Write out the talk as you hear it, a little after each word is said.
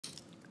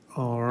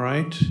All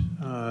right.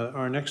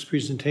 Our next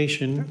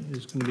presentation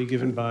is going to be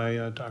given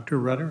by Dr.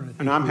 Rutter.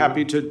 And I'm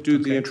happy to do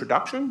the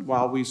introduction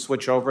while we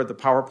switch over the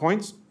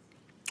PowerPoints.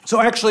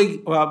 So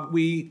actually,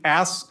 we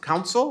ask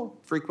council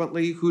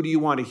frequently, who do you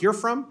want to hear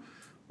from?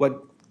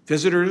 What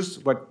visitors,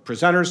 what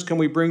presenters can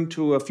we bring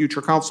to a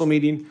future council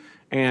meeting?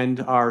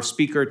 And our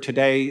speaker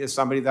today is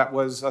somebody that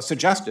was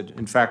suggested,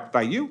 in fact,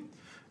 by you.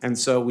 And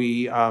so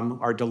we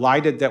are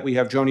delighted that we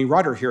have Joni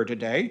Rutter here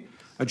today.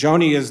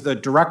 Joni is the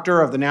director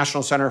of the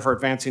National Center for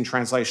Advancing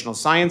Translational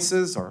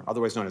Sciences, or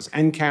otherwise known as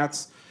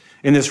NCATS.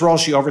 In this role,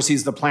 she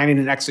oversees the planning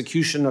and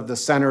execution of the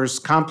center's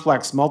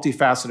complex,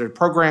 multifaceted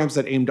programs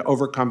that aim to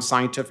overcome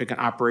scientific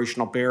and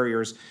operational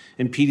barriers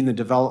impeding the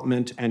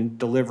development and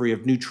delivery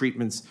of new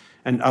treatments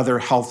and other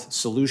health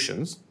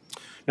solutions.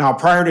 Now,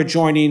 prior to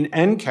joining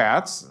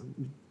NCATS,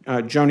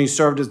 Joni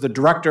served as the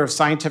director of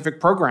scientific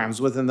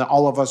programs within the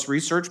All of Us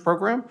research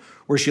program,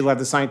 where she led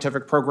the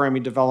scientific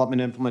programming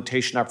development and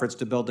implementation efforts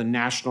to build a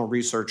national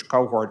research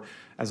cohort,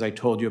 as I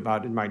told you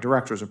about in my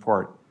director's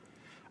report.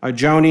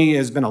 Joni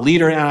has been a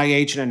leader at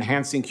NIH in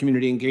enhancing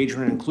community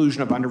engagement and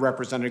inclusion of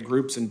underrepresented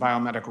groups in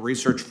biomedical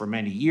research for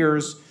many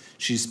years.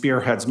 She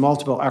spearheads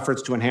multiple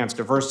efforts to enhance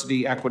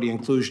diversity, equity,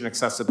 inclusion,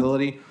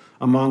 accessibility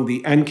among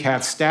the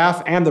NCAT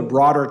staff and the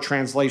broader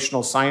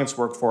translational science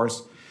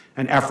workforce,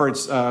 and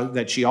efforts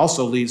that she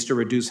also leads to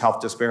reduce health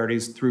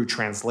disparities through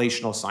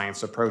translational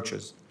science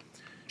approaches.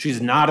 She's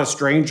not a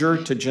stranger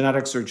to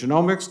genetics or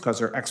genomics because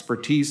her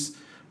expertise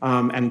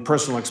and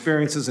personal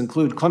experiences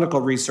include clinical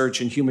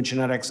research in human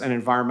genetics and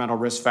environmental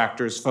risk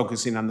factors,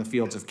 focusing on the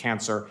fields of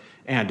cancer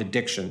and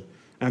addiction.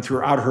 And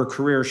throughout her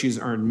career, she's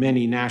earned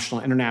many national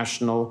and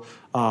international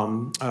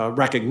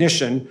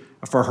recognition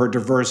for her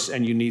diverse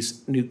and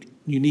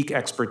unique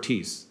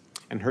expertise.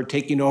 And her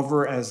taking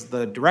over as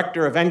the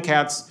director of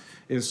NCATS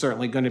is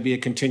certainly going to be a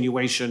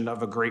continuation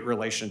of a great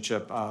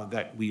relationship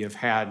that we have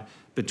had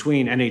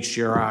between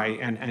NHGRI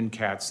and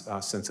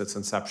NCATS since its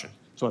inception.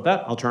 So with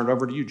that, I'll turn it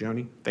over to you,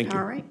 Joni. Thank you.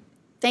 All right.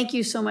 Thank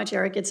you so much,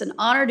 Eric. It's an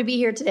honor to be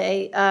here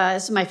today.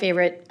 This is my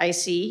favorite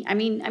IC. I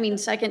mean,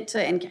 second to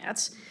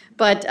NCATS,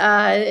 but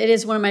it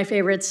is one of my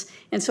favorites,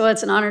 and so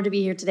it's an honor to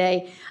be here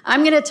today.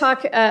 I'm going to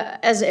talk,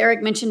 as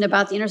Eric mentioned,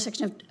 about the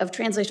intersection of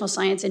translational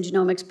science and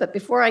genomics, but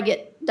before I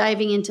get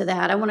diving into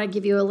that, I want to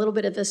give you a little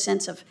bit of a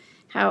sense of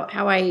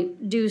how I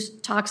do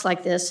talks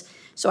like this.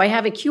 So I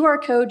have a QR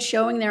code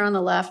showing there on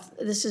the left.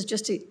 This is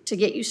just to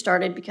get you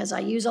started because I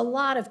use a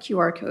lot of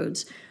QR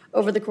codes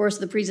over the course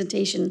of the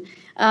presentation.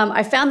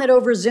 I found that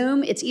over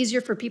Zoom, it's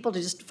easier for people to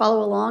just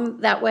follow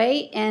along that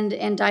way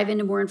and dive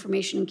into more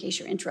information in case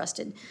you're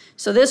interested.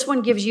 So this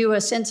one gives you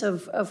a sense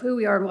of who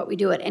we are and what we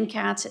do at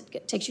NCATS.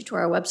 It takes you to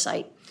our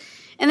website.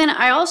 And then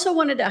I also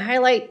wanted to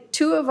highlight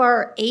 2 of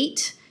our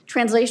 8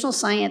 translational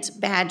science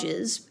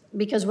badges,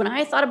 because when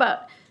I thought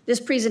about this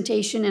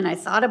presentation and I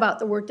thought about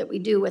the work that we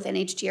do with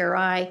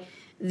NHGRI,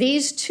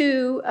 these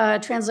 2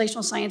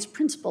 translational science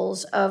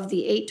principles of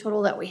the 8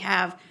 total that we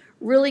have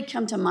really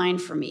come to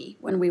mind for me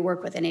when we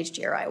work with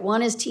NHGRI.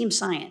 One is team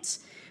science.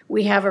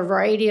 We have a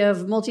variety of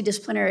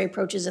multidisciplinary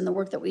approaches in the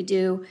work that we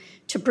do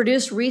to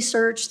produce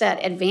research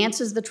that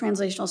advances the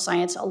translational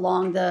science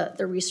along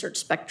the research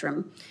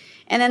spectrum.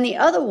 And then the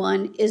other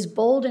one is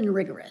bold and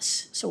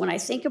rigorous. So when I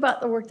think about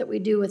the work that we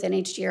do with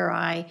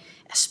NHGRI,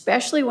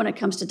 especially when it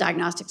comes to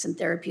diagnostics and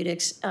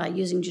therapeutics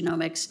using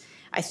genomics,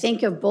 I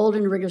think of bold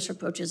and rigorous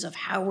approaches of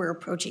how we're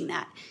approaching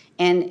that.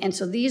 And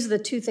so these are the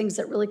 2 things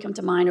that really come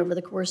to mind over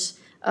the course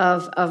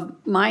of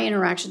my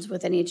interactions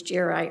with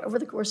NHGRI over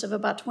the course of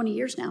about 20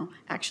 years now,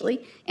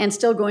 actually, and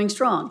still going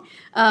strong.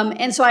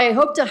 And so I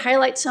hope to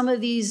highlight some of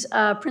these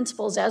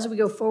principles as we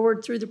go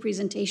forward through the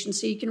presentation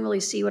so you can really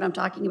see what I'm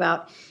talking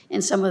about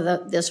in some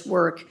of this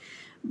work.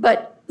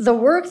 But the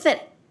work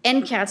that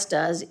NCATS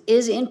does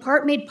is in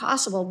part made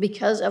possible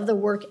because of the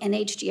work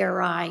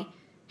NHGRI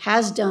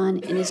has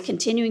done and is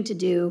continuing to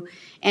do.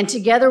 And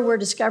together we're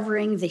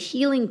discovering the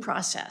healing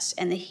process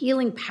and the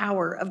healing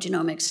power of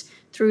genomics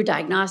through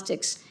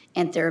diagnostics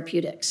and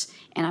therapeutics.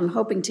 And I'm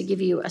hoping to give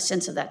you a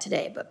sense of that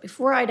today. But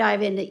before I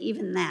dive into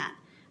even that,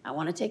 I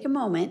want to take a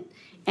moment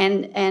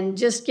and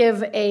just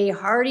give a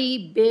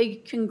hearty,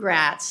 big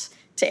congrats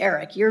to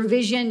Eric. Your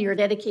vision, your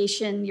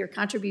dedication, your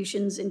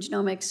contributions in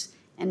genomics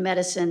and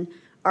medicine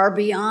are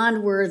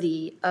beyond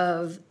worthy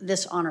of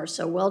this honor.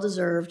 So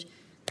well-deserved.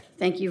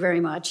 Thank you very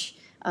much.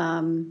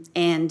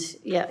 And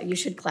yeah, you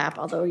should clap,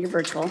 although you're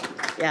virtual.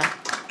 Yeah.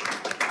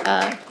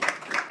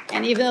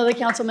 And even though the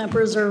council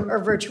members are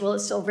virtual,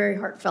 it's still very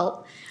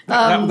heartfelt.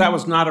 That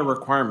was not a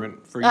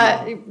requirement for you.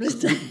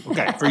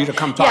 Okay, for you to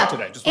come talk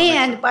today. Just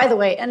and by the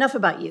way, enough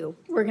about you.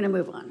 We're going to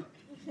move on.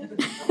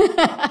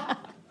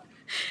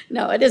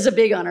 No, it is a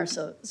big honor,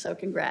 so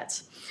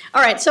congrats.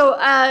 All right, so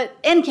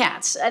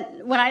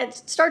NCATS. When I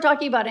start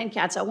talking about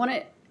NCATS, I want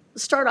to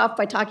start off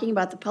by talking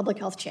about the public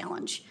health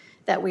challenge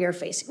that we are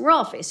facing. We're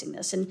all facing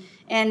this, and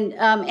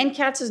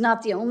NCATS is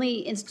not the only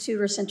institute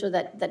or center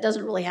that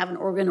doesn't really have an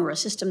organ or a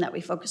system that we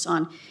focus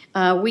on.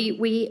 We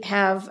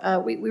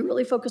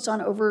really focus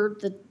on over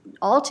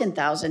all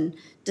 10,000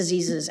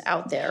 diseases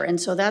out there,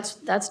 and so that's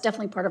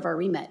definitely part of our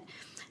remit.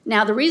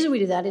 Now, the reason we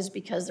do that is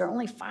because there are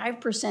only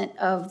 5%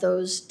 of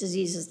those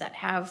diseases that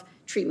have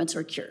treatments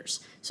or cures.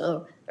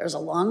 So there's a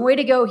long way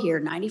to go here.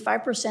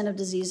 95% of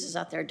diseases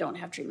out there don't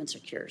have treatments or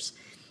cures.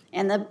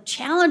 And the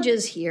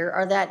challenges here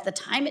are that the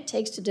time it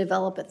takes to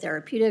develop a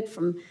therapeutic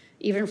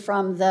even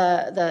from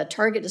the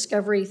target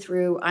discovery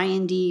through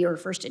IND or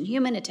first in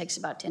human, it takes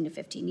about 10 to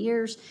 15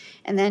 years.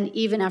 And then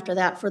even after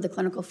that, for the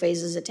clinical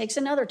phases, it takes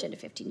another 10 to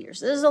 15 years.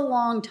 This is a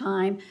long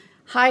time,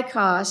 high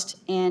cost,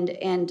 and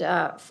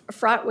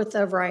fraught with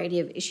a variety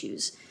of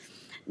issues.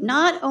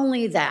 Not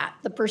only that,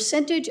 the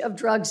percentage of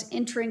drugs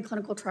entering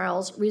clinical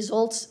trials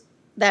results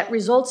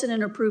in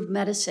an approved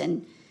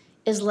medicine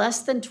is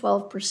less than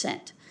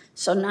 12%.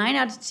 So 9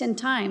 out of 10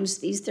 times,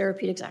 these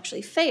therapeutics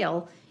actually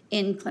fail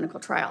in clinical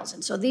trials.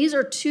 And so these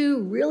are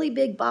two really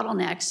big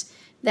bottlenecks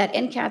that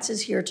NCATS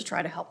is here to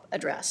try to help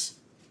address.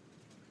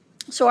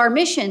 So our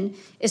mission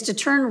is to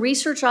turn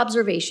research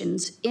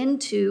observations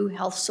into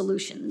health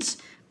solutions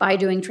by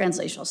doing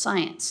translational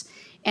science.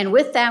 And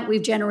with that,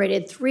 we've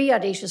generated 3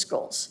 audacious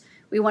goals.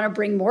 We want to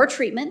bring more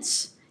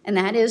treatments, and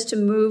that is to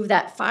move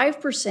that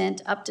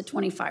 5% up to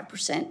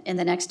 25% in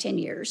the next 10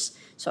 years.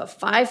 So a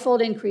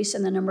 5-fold increase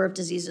in the number of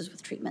diseases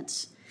with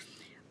treatments.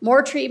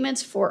 More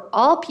treatments for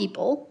all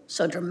people,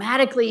 so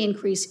dramatically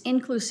increase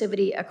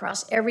inclusivity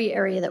across every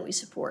area that we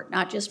support,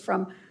 not just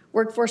from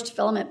workforce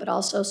development, but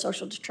also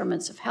social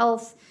determinants of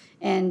health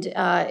and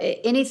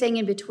anything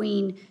in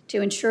between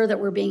to ensure that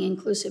we're being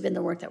inclusive in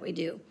the work that we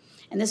do.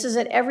 And this is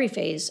at every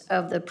phase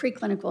of the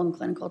preclinical and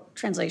clinical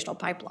translational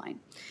pipeline.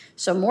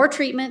 So more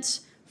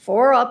treatments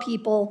for all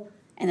people,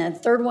 and then the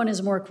third one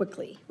is more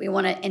quickly. We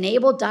want to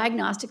enable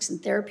diagnostics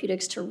and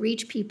therapeutics to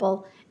reach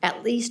people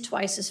at least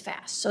twice as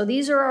fast. So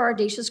these are our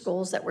audacious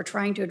goals that we're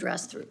trying to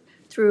address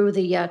through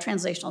the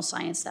translational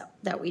science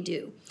that we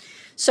do.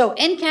 So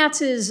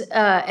NCATS is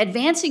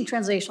advancing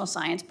translational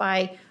science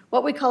by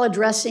what we call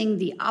addressing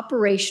the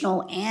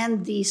operational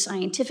and the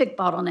scientific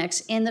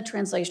bottlenecks in the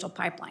translational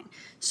pipeline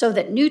so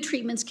that new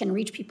treatments can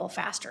reach people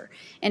faster.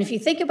 And if you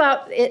think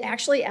about it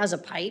actually as a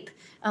pipe,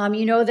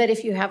 you know that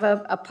if you have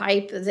a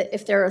pipe, that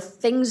if there are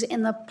things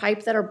in the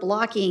pipe that are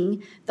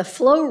blocking the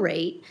flow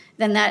rate,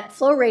 then that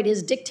flow rate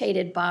is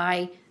dictated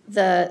by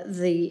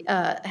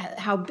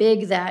how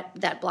big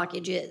that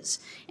blockage is.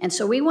 And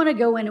so we want to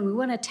go in and we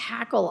want to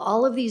tackle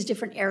all of these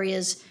different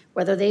areas,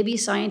 whether they be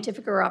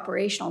scientific or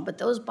operational, but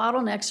those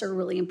bottlenecks are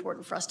really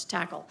important for us to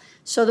tackle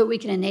so that we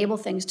can enable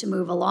things to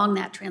move along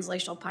that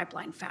translational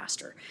pipeline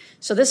faster.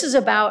 So this is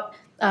about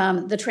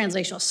the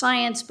translational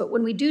science, but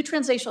when we do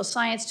translational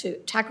science to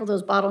tackle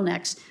those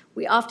bottlenecks,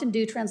 we often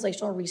do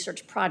translational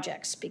research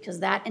projects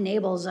because that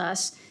enables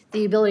us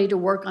the ability to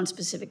work on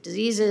specific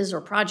diseases or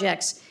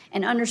projects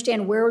and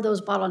understand where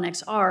those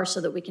bottlenecks are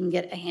so that we can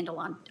get a handle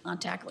on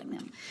tackling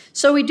them.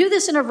 So we do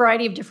this in a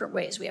variety of different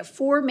ways. We have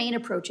 4 main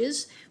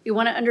approaches. We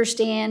want to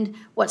understand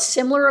what's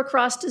similar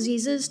across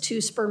diseases to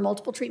spur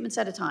multiple treatments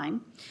at a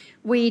time.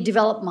 We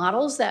develop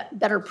models that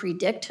better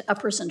predict a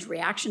person's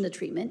reaction to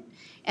treatment.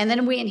 And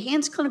then we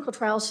enhance clinical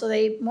trials so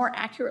they more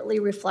accurately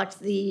reflect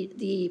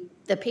the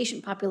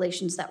patient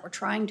populations that we're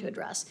trying to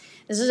address.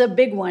 This is a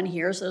big one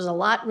here, so there's a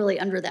lot really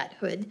under that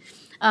hood.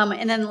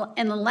 And then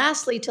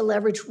lastly, to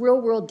leverage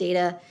real-world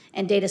data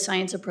and data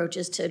science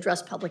approaches to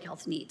address public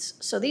health needs.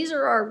 So these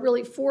are our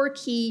really 4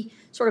 key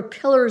sort of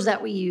pillars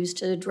that we use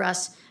to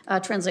address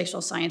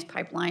translational science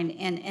pipeline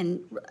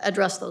and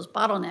address those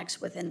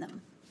bottlenecks within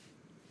them.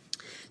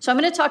 So I'm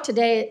going to talk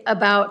today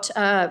about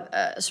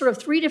sort of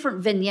 3 different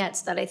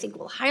vignettes that I think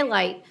will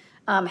highlight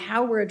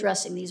how we're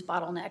addressing these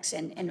bottlenecks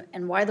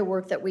and why the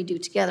work that we do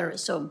together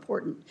is so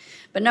important.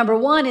 But number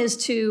 1 is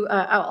to,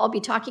 I'll be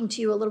talking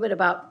to you a little bit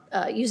about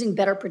using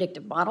better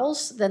predictive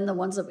models than the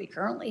ones that we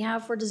currently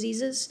have for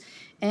diseases.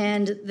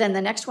 And then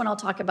the next one I'll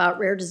talk about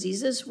rare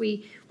diseases.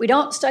 We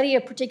don't study a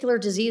particular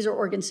disease or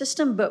organ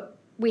system, but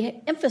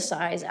we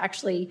emphasize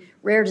actually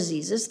rare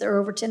diseases. There are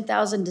over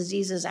 10,000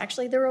 diseases.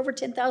 Actually, there are over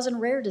 10,000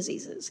 rare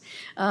diseases.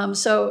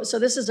 So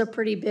this is a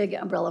pretty big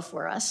umbrella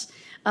for us.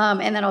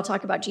 And then I'll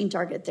talk about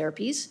gene-targeted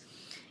therapies.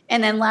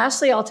 And then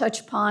lastly, I'll touch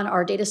upon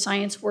our data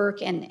science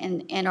work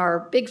and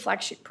our big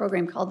flagship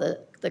program called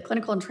the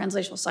Clinical and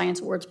Translational Science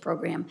Awards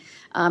Program,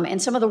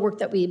 and some of the work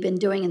that we've been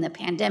doing in the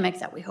pandemic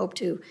that we hope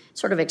to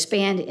sort of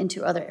expand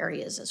into other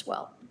areas as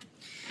well.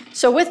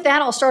 So with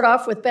that, I'll start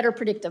off with better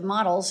predictive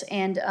models.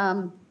 And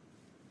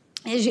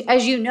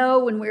as you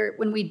know,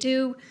 when we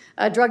do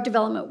drug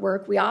development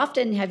work, we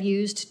often have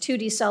used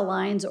 2D cell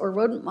lines or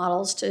rodent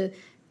models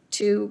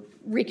to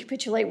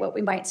recapitulate what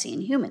we might see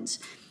in humans.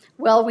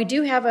 Well, we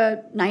do have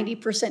a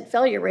 90%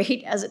 failure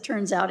rate, as it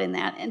turns out, in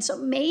that. And so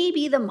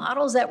maybe the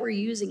models that we're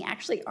using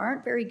actually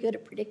aren't very good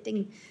at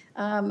predicting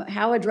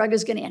how a drug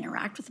is going to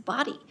interact with the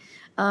body.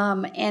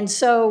 And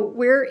so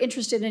we're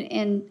interested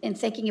in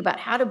thinking about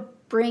how to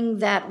bring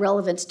that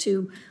relevance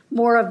to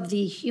more of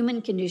the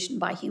human condition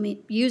by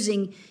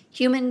using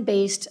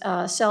human-based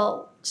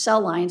cell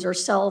lines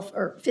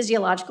or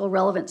physiological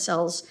relevant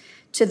cells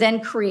to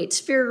then create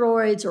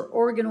spheroids or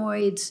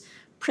organoids,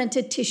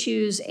 printed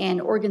tissues,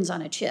 and organs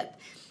on a chip.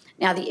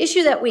 Now, the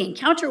issue that we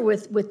encounter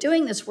with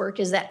doing this work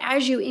is that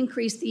as you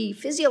increase the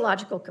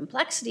physiological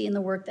complexity in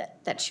the work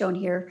that's shown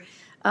here,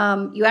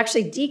 you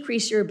actually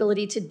decrease your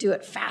ability to do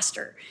it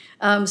faster.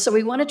 So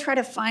we want to try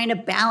to find a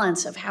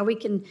balance of how we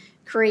can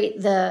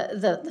create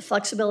the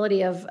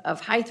flexibility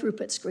of high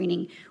throughput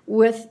screening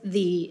with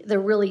the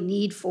really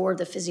need for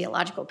the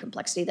physiological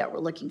complexity that we're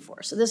looking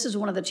for. So this is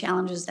one of the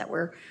challenges that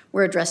we're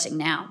addressing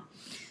now.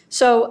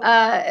 So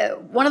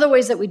one of the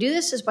ways that we do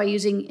this is by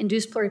using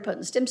induced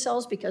pluripotent stem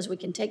cells, because we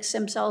can take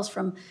stem cells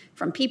from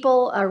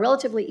people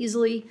relatively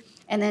easily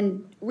and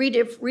then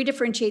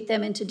redifferentiate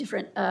them into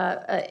different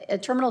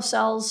terminal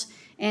cells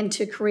and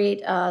to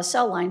create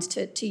cell lines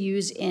to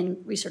use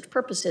in research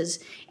purposes,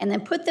 and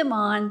then put them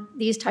on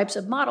these types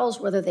of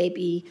models, whether they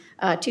be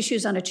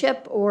tissues on a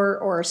chip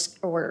or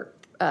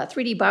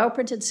 3D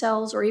bioprinted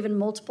cells, or even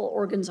multiple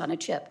organs on a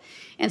chip.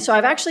 And so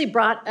I've actually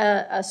brought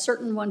a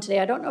certain one today.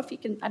 I don't know if you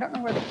can, I don't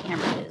know where the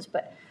camera is,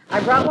 but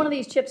I brought one of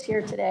these chips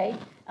here today.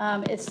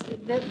 It's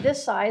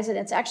this size, and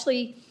it's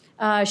actually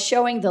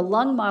showing the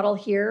lung model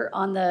here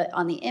on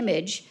the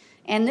image.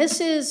 And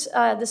this is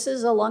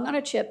a lung on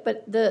a chip,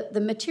 but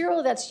the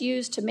material that's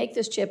used to make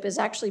this chip is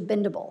actually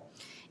bendable.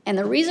 And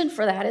the reason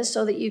for that is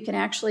so that you can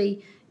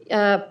actually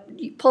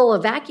pull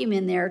a vacuum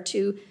in there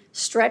to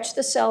stretch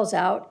the cells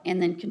out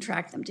and then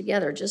contract them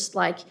together, just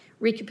like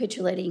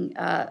recapitulating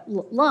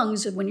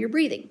lungs when you're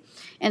breathing.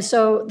 And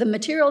so the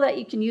material that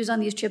you can use on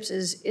these chips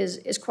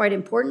is quite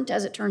important,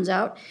 as it turns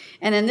out.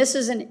 And then this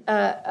is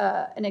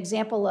an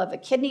example of a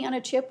kidney on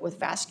a chip with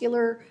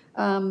vascular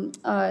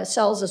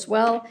cells as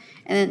well.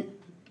 And then,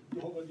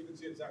 Hold on, you can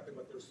see exactly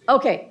what they're seeing.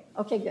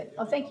 okay, good.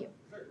 Oh, thank you.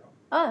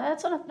 Oh,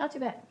 that's not too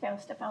bad. Okay, I'll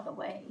step out of the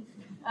way.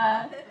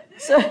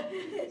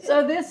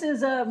 So this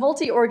is a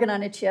multi-organ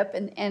on a chip,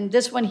 and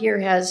this one here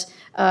has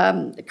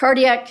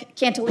cardiac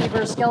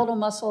cantilever, skeletal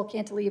muscle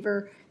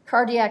cantilever,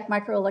 cardiac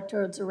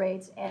microelectrodes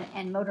arrays,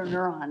 and motor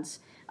neurons.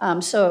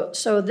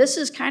 So this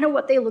is kind of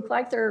what they look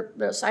like. They're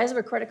the size of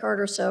a credit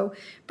card or so,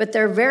 but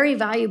they're very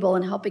valuable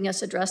in helping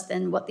us address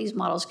then what these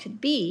models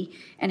could be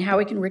and how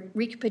we can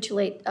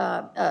recapitulate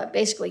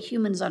basically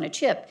humans on a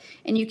chip.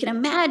 And you can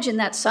imagine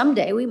that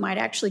someday we might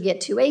actually get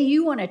to a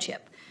you on a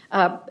chip,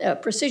 a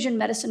precision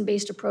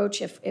medicine-based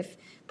approach. If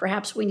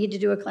perhaps we need to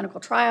do a clinical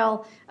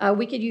trial,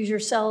 we could use your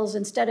cells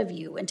instead of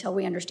you until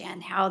we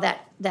understand how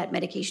that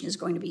medication is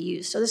going to be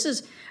used. So this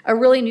is a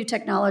really new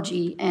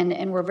technology,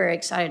 and we're very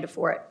excited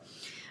for it.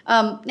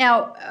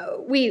 Now,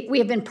 we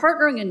have been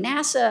partnering in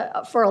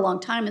NASA for a long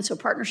time, and so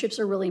partnerships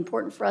are really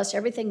important for us.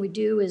 Everything we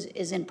do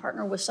is in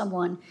partner with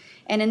someone.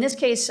 And in this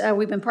case,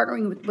 we've been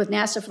partnering with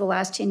NASA for the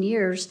last 10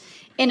 years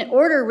in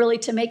order really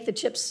to make the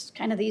chips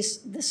kind of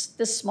this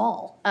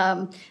small.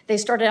 They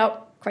started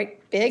out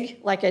quite big,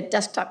 like a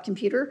desktop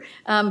computer,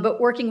 but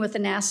working with the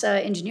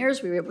NASA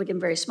engineers, we were able to get them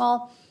very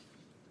small.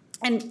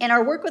 And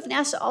our work with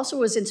NASA also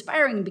was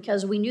inspiring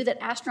because we knew that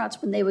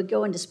astronauts, when they would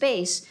go into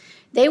space,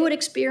 they would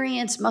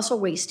experience muscle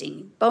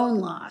wasting, bone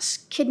loss,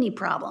 kidney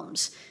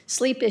problems,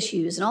 sleep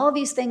issues, and all of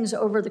these things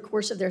over the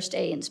course of their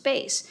stay in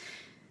space.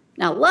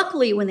 Now,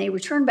 luckily, when they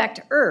returned back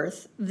to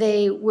Earth,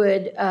 they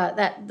would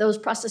those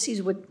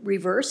processes would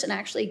reverse and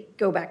actually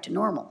go back to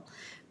normal.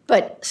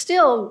 But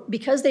still,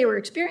 because they were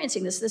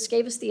experiencing this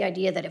gave us the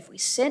idea that if we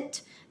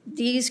sent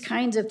these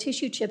kinds of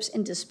tissue chips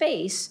into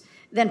space,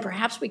 then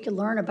perhaps we could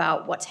learn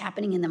about what's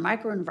happening in the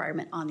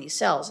microenvironment on these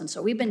cells. And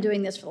so we've been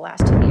doing this for the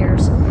last 10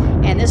 years.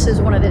 And this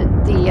is one of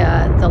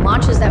the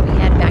launches that we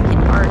had back in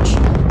March.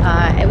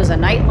 It was a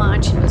night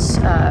launch. It was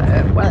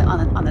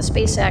on the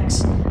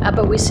SpaceX.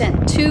 But we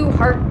sent 2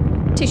 heart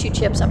tissue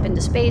chips up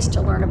into space to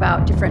learn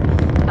about different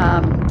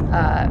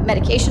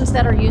medications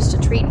that are used to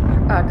treat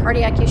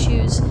cardiac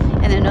issues,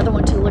 and then another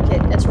one to look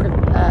at sort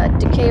of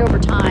decay over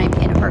time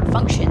and heart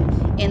function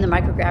in the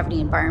microgravity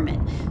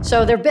environment.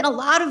 So there have been a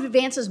lot of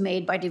advances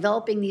made by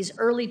developing these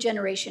early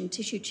generation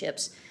tissue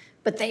chips,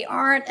 but they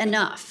aren't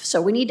enough.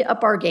 So we need to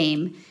up our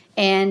game.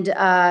 And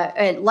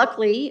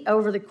luckily,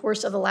 over the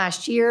course of the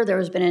last year, there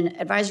has been an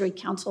advisory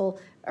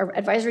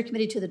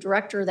committee to the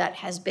director that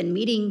has been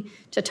meeting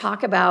to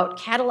talk about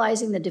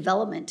catalyzing the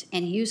development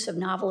and use of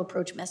novel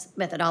approach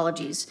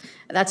methodologies.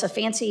 That's a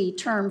fancy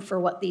term for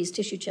what these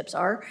tissue chips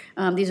are.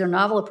 These are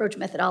novel approach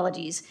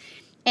methodologies.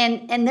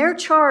 And their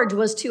charge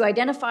was to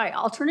identify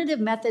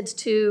alternative methods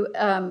to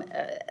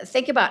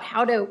think about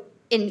how to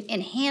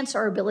enhance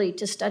our ability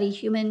to study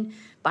human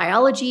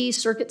biology,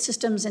 circuit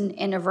systems,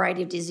 and a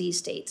variety of disease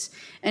states.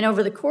 And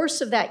over the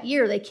course of that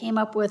year, they came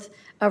up with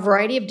a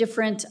variety of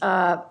different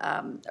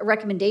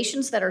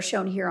recommendations that are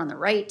shown here on the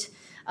right.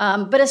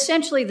 But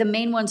essentially, the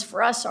main ones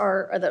for us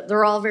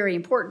they're all very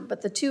important,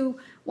 but the 2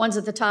 ones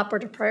at the top are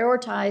to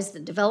prioritize the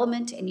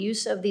development and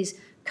use of these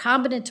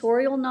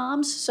combinatorial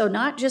noms, so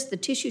not just the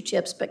tissue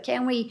chips, but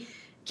can we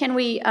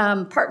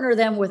partner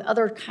them with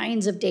other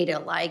kinds of data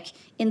like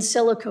in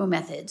silico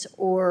methods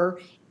or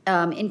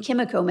in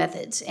chemico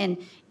methods and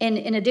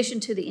in addition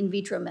to the in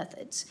vitro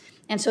methods.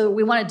 And so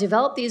we want to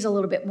develop these a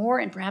little bit more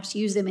and perhaps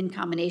use them in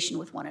combination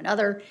with one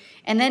another,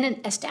 and then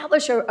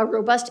establish a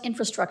robust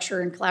infrastructure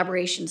and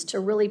collaborations to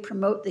really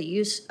promote the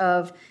use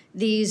of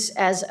these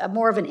as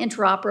more of an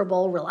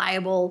interoperable,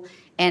 reliable,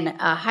 and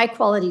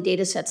high-quality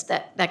data sets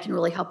that can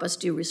really help us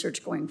do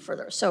research going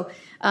further. So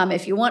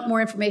if you want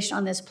more information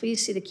on this,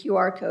 please see the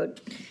QR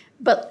code.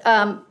 But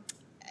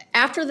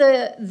after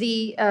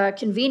the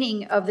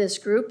convening of this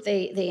group,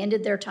 they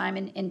ended their time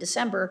in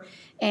December,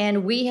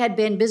 and we had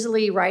been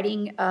busily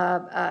writing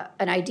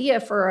an idea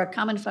for a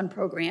common fund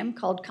program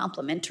called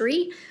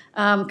Complementary,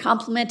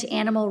 Complement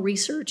Animal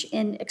Research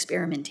in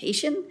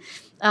Experimentation.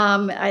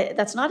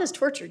 That's not as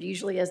tortured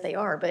usually as they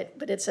are, but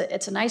it's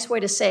a nice way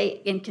to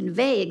say and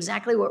convey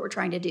exactly what we're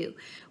trying to do.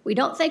 We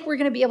don't think we're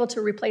going to be able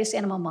to replace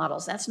animal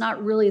models. That's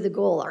not really the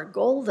goal. Our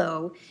goal,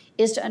 though,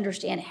 is to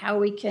understand how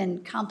we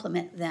can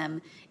complement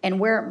them and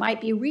where it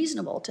might be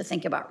reasonable to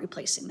think about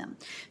replacing them.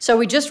 So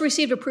we just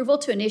received approval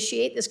to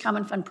initiate this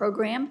Common Fund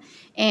program,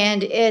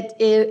 and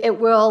it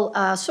will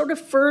sort of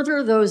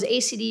further those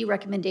ACD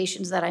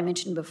recommendations that I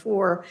mentioned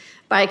before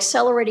by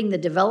accelerating the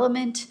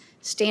development,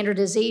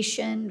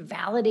 standardization,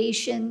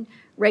 validation,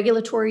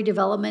 regulatory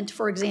development,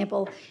 for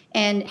example,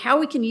 and how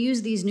we can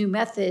use these new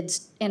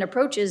methods and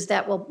approaches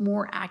that will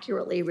more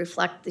accurately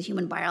reflect the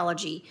human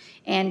biology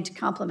and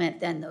complement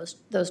then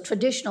those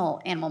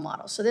traditional animal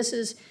models. So this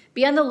is,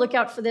 be on the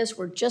lookout for this.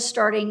 We're just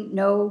starting.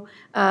 No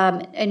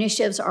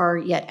initiatives are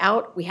yet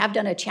out. We have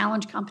done a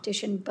challenge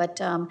competition, but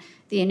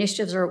the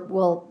initiatives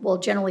will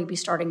generally be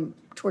starting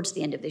towards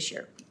the end of this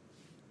year.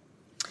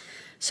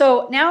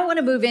 So now I want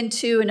to move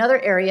into another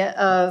area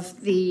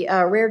of the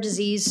rare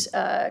disease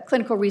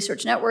clinical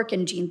research network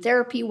and gene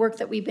therapy work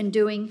that we've been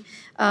doing.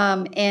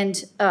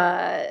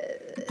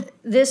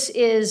 This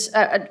is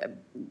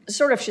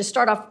sort of should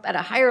start off at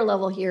a higher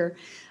level here.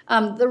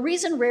 The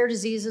reason rare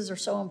diseases are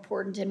so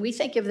important, and we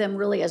think of them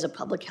really as a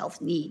public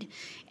health need.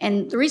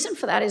 And the reason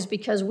for that is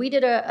because we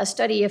did a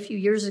study a few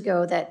years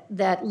ago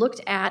that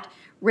looked at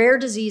rare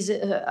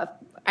diseases,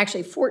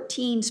 actually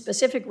 14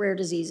 specific rare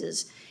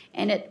diseases.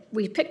 And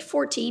we picked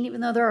 14,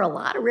 even though there are a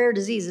lot of rare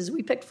diseases.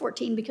 We picked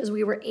 14 because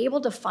we were able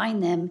to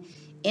find them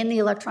in the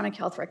electronic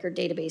health record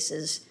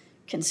databases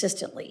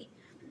consistently.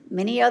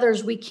 Many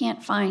others we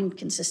can't find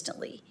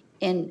consistently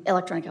in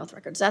electronic health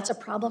records. That's a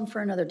problem for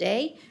another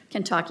day.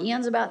 Can talk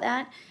eons about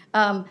that.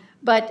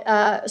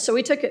 So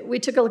we took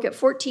a look at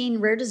 14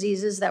 rare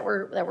diseases that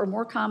were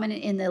more common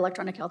in the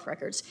electronic health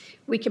records.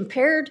 We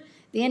compared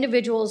the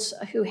individuals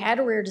who had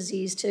a rare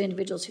disease to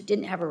individuals who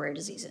didn't have a rare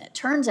disease, and it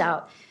turns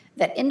out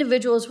that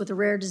individuals with a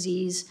rare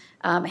disease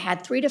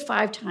had 3 to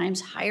 5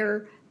 times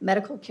higher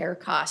medical care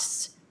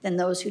costs than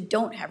those who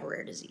don't have a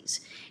rare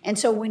disease. And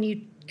so when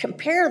you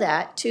compare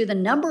that to the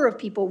number of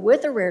people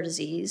with a rare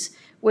disease,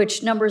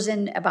 which numbers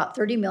in about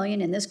 30 million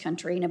in this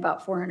country and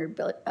about 400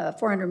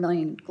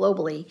 million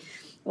globally,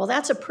 well,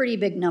 that's a pretty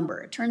big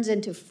number. It turns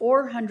into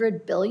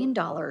 $400 billion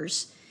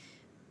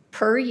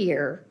per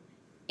year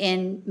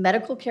in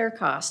medical care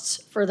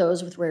costs for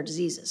those with rare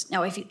diseases.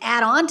 Now, if you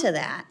add on to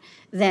that,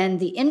 then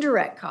the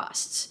indirect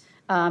costs,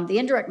 the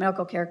indirect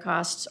medical care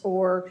costs,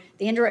 or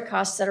the indirect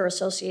costs that are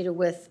associated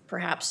with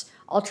perhaps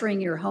altering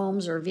your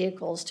homes or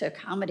vehicles to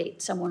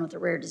accommodate someone with a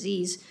rare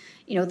disease,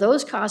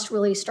 those costs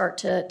really start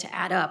to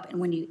add up. And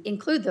when you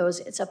include those,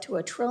 it's up to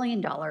 $1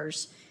 trillion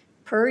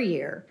per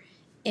year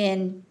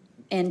in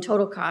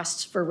total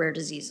costs for rare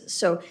diseases.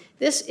 So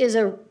this is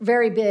a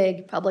very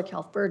big public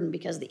health burden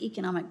because the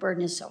economic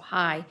burden is so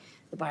high,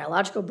 the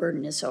biological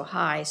burden is so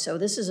high. So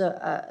this is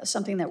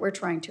something that we're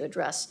trying to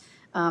address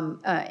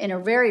in a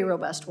very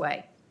robust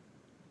way.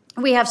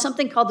 We have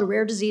something called the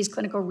Rare Disease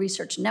Clinical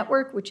Research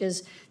Network, which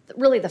is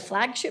really the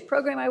flagship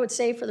program, I would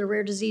say, for the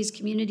rare disease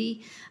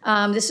community.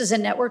 This is a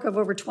network of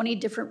over 20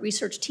 different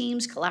research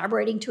teams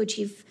collaborating to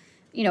achieve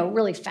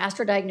really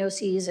faster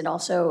diagnoses and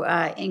also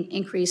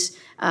increase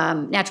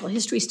natural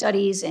history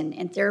studies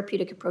and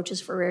therapeutic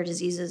approaches for rare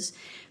diseases.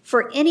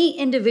 For any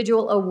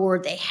individual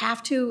award, they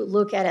have to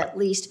look at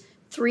least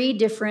 3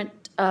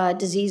 different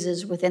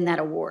diseases within that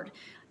award.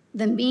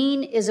 The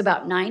mean is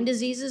about 9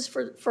 diseases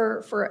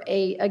for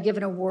a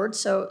given award,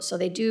 so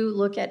they do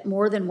look at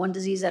more than one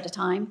disease at a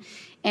time.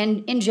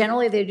 And in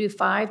generally, they do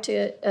 3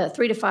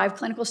 to 5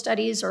 clinical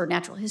studies or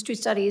natural history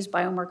studies,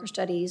 biomarker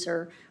studies,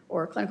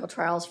 or clinical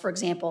trials, for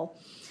example.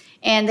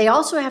 And they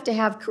also have to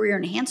have career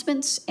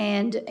enhancements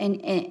and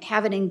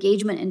have an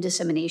engagement and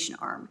dissemination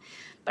arm.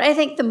 But I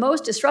think the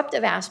most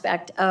disruptive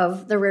aspect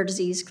of the Rare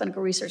Disease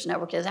Clinical Research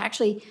Network is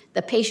actually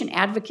the patient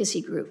advocacy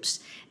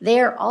groups. They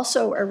are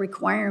also a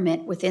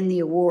requirement within the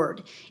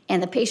award.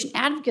 And the patient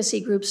advocacy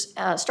groups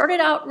started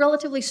out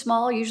relatively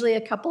small, usually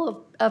a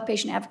couple of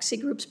patient advocacy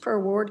groups per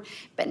award,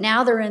 but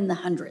now they're in the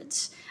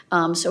hundreds.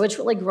 So it's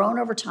really grown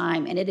over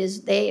time, and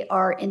they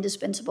are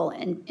indispensable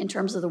in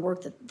terms of the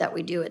work that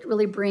we do. It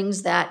really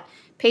brings that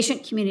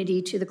patient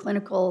community to the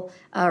clinical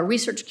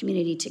research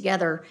community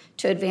together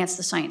to advance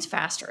the science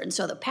faster. And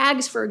so the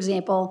PAGs, for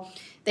example,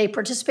 they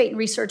participate in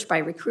research by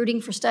recruiting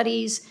for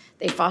studies.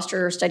 They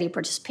foster study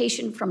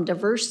participation from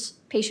diverse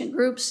patient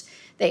groups.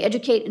 They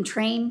educate and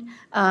train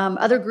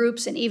other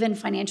groups and even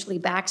financially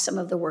back some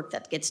of the work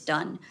that gets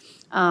done.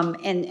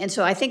 And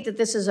so I think that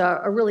this is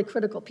a really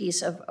critical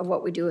piece of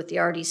what we do with the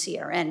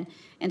RDCRN.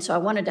 And so I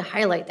wanted to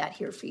highlight that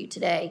here for you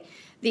today.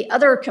 The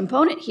other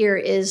component here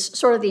is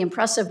sort of the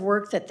impressive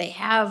work that they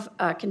have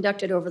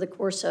conducted over the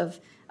course of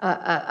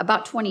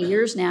about 20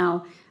 years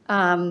now.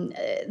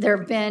 There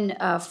have been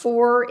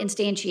 4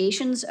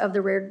 instantiations of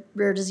the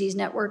Rare Disease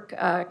Network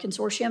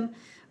Consortium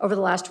over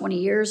the last 20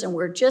 years, and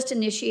we're just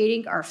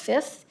initiating our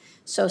 5th.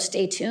 So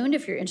stay tuned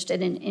if you're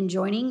interested in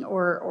joining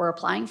or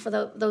applying for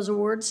those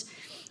awards.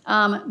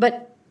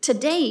 But to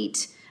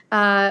date,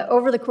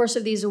 over the course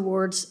of these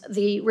awards,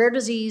 the rare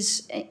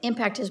disease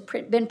impact has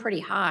been pretty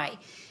high.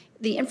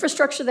 The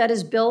infrastructure that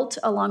is built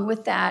along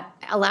with that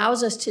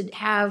allows us to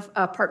have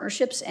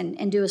partnerships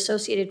and do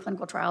associated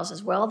clinical trials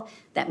as well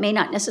that may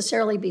not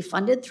necessarily be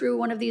funded through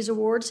one of these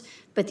awards,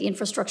 but the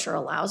infrastructure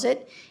allows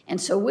it.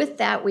 And so with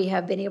that, we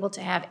have been able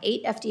to have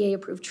 8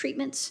 FDA-approved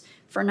treatments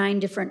for 9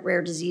 different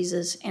rare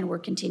diseases, and we're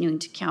continuing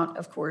to count,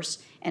 of course,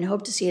 and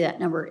hope to see that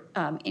number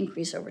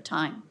increase over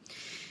time.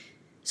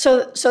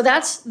 So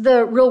that's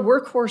the real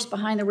workhorse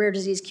behind the rare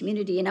disease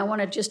community, and I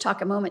want to just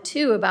talk a moment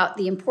too about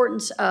the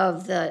importance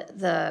of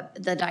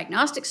the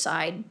diagnostic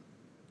side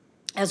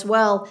as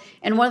well.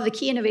 And one of the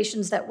key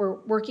innovations that we're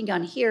working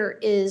on here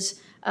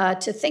is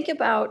to think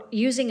about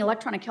using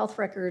electronic health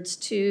records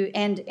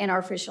and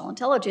artificial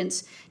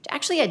intelligence to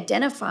actually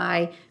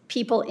identify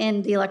people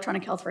in the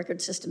electronic health record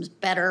systems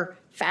better,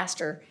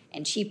 faster,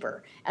 and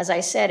cheaper. As I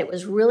said, it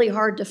was really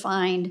hard to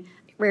find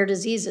rare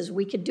diseases.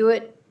 We could do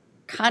it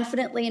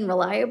confidently and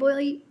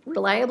reliably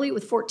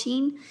with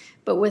 14,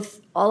 but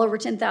with all over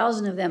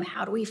 10,000 of them,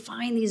 how do we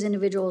find these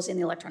individuals in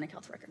the electronic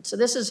health record? So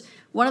this is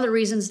one of the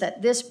reasons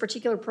that this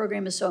particular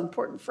program is so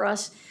important for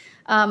us.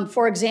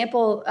 For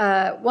example,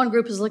 one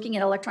group is looking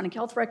at electronic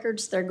health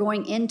records. They're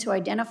going in to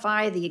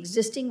identify the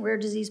existing rare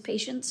disease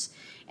patients,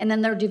 and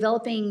then they're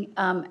developing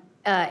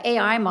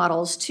AI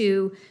models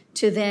to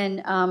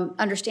then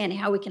understand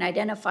how we can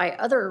identify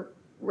other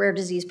rare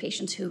disease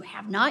patients who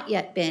have not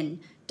yet been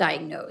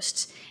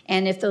diagnosed.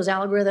 And if those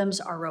algorithms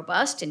are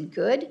robust and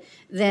good,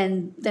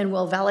 then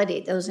we'll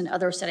validate those in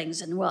other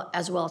settings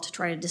as well to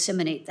try to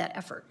disseminate that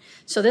effort.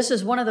 So this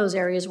is one of those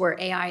areas where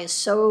AI is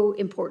so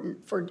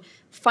important for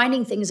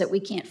finding things that we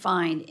can't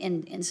find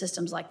in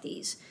systems like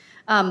these.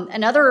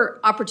 Another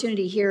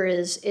opportunity here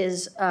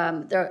is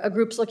a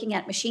group's looking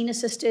at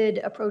machine-assisted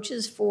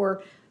approaches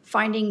for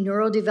finding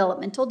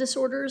neurodevelopmental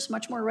disorders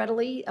much more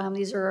readily.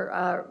 These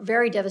are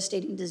very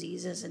devastating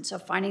diseases, and so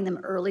finding them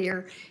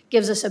earlier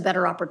gives us a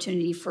better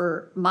opportunity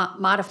for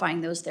modifying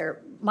those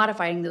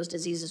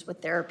diseases with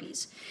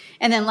therapies.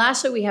 And then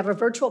lastly, we have a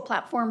virtual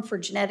platform for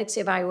genetics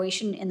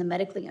evaluation in the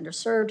medically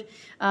underserved.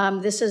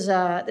 This is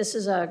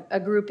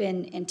a group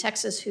in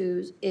Texas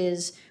who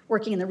is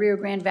working in the Rio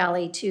Grande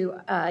Valley to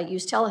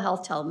use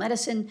telehealth,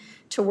 telemedicine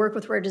to work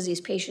with rare disease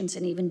patients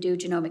and even do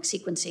genomic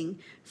sequencing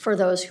for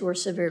those who are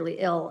severely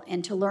ill,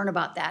 and to learn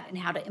about that and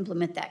how to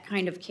implement that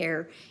kind of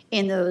care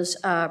in those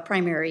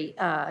primary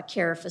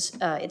care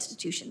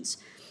institutions.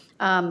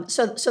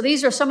 So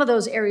these are some of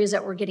those areas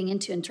that we're getting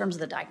into in terms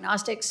of the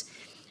diagnostics.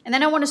 And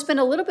then I want to spend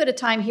a little bit of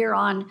time here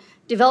on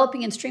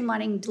developing and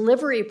streamlining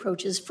delivery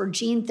approaches for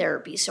gene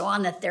therapy. So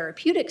on the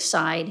therapeutic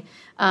side,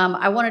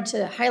 I wanted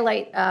to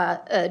highlight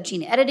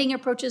gene editing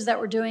approaches that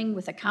we're doing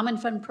with a common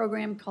fund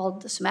program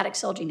called the Somatic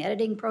Cell Gene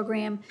Editing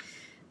Program,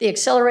 the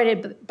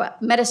Accelerated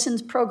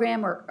Medicines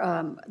Program,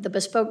 or the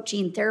Bespoke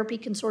Gene Therapy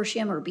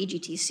Consortium, or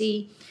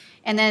BGTC.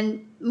 And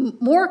then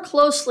more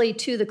closely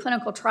to the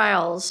clinical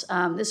trials,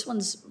 this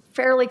one's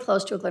fairly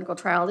close to a clinical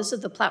trial. This is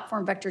the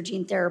Platform Vector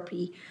Gene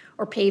Therapy,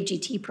 or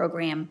PAVE-GT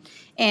program.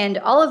 And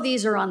all of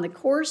these are on the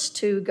course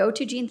to go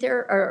to gene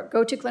therapy or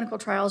go to clinical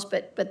trials,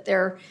 but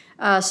they're,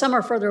 some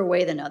are further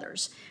away than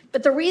others.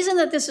 But the reason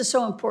that this is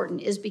so important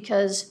is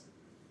because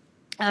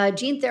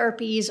gene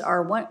therapies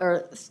are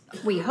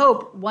we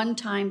hope,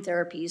 one-time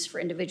therapies for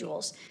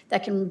individuals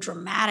that can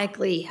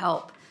dramatically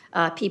help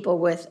people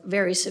with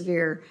very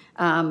severe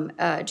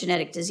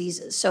genetic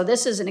diseases. So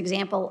this is an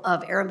example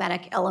of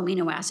aromatic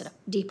L-amino acid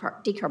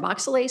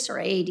decarboxylase, or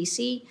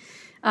AADC.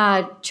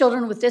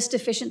 Children with this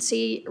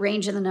deficiency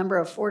range in the number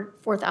of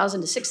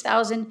 4,000 to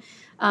 6,000,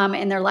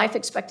 and their life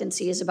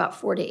expectancy is about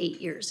 4 to 8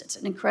 years. It's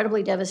an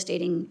incredibly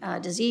devastating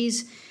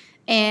disease.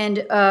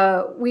 And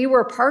we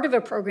were part of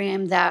a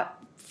program that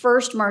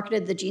first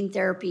marketed the gene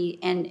therapy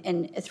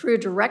and through a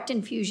direct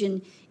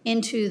infusion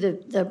into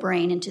the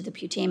brain, into the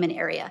putamen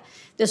area.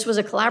 This was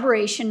a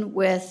collaboration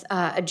with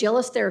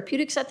Agilis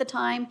Therapeutics at the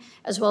time,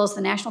 as well as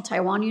the National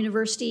Taiwan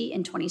University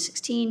in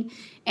 2016.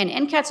 And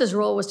NCATS's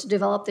role was to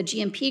develop the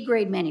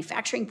GMP-grade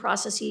manufacturing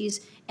processes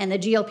and the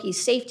GLP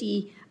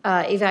safety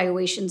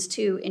evaluations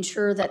to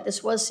ensure that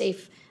this was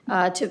safe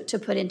to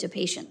put into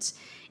patients.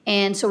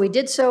 And so we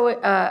did so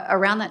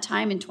around that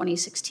time in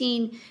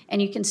 2016,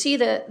 and you can see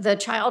the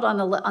child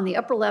on the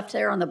upper left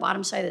there on the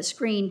bottom side of the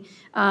screen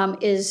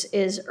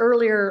is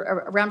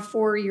earlier, around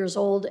 4 years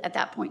old at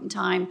that point in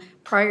time,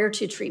 prior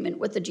to treatment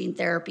with the gene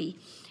therapy.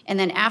 And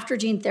then after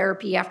gene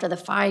therapy, after the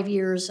 5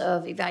 years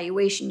of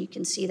evaluation, you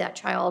can see that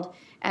child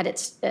at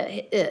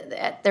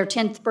their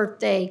 10th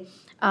birthday,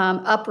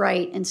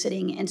 upright and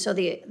sitting. And so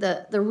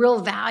the real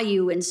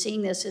value in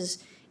seeing this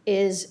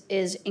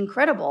is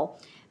incredible.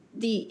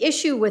 The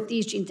issue with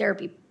these gene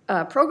therapy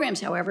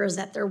programs, however, is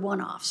that they're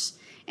one-offs.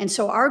 And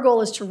so our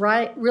goal is to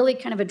really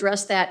kind of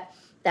address that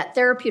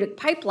therapeutic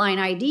pipeline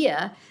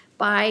idea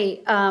by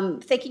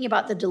thinking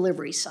about the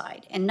delivery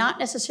side and not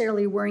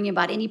necessarily worrying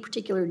about any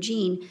particular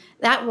gene.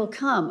 That will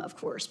come, of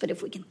course, but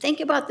if we can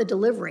think about the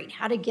delivery and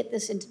how to get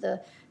this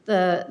into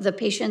the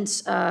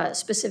patient's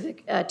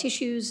specific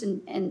tissues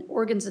and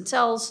organs and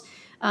cells,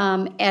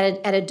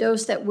 at a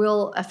dose that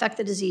will affect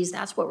the disease,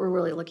 that's what we're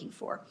really looking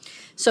for.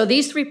 So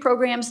these three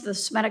programs, the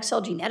somatic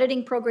cell gene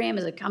editing program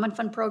is a common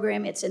fund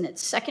program. It's in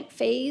its second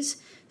phase.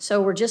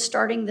 So we're just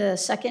starting the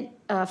second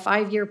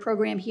 5-year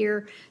program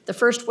here. The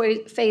first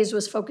phase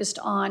was focused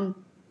on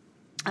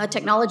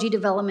technology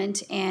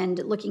development and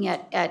looking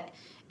at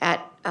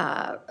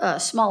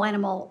small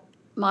animal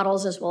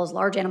models as well as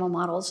large animal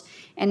models.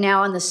 And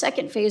now in the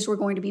second phase, we're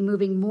going to be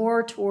moving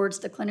more towards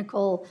the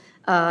clinical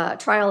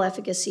trial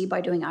efficacy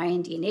by doing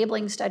IND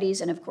enabling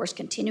studies and, of course,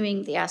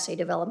 continuing the assay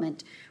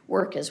development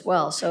work as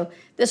well. So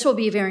this will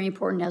be very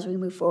important as we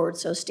move forward,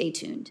 so stay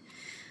tuned.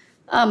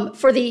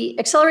 For the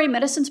Accelerated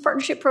Medicines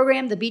Partnership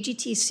Program, the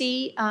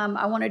BGTC,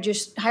 I want to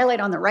just highlight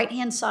on the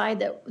right-hand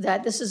side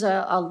that this is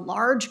a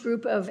large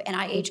group of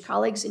NIH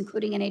colleagues,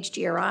 including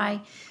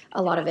NHGRI,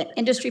 a lot of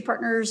industry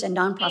partners and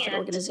nonprofit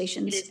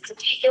organizations. It is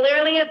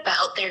particularly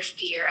about their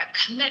fear of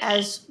commitment.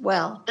 As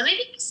well.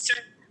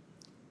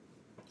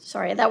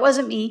 Sorry, that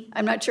wasn't me.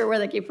 I'm not sure where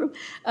that came from.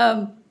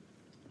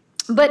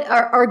 But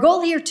our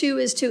goal here, too,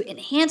 is to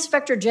enhance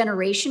vector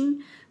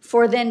generation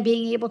for then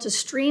being able to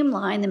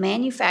streamline the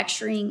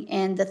manufacturing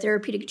and the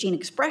therapeutic gene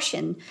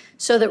expression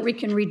so that we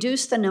can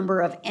reduce the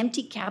number of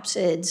empty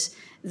capsids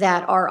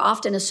that are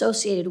often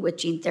associated with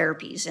gene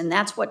therapies. And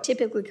that's what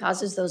typically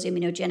causes those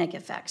immunogenic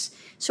effects.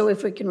 So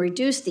if we can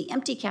reduce the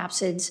empty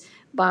capsids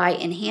by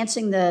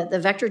enhancing the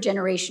vector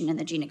generation and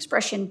the gene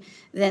expression,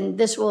 then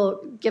this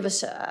will give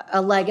us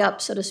a leg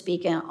up, so to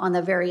speak, on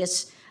the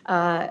various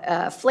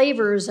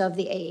flavors of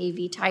the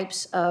AAV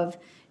types of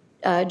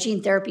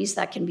gene therapies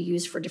that can be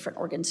used for different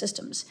organ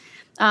systems.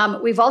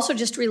 We've also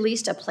just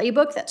released a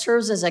playbook that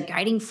serves as a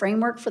guiding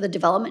framework for the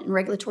development and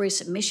regulatory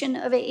submission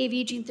of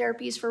AAV gene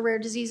therapies for rare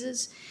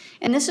diseases.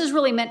 And this is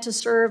really meant to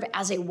serve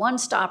as a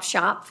one-stop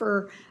shop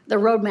for the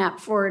roadmap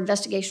for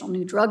investigational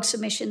new drug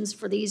submissions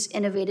for these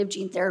innovative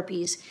gene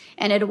therapies.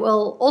 And it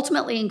will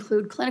ultimately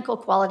include clinical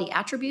quality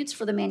attributes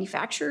for the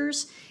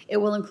manufacturers. It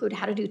will include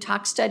how to do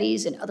tox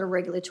studies and other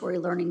regulatory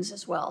learnings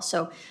as well.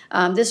 So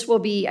this will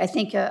be, I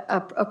think,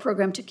 a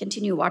program to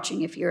continue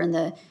watching if you're in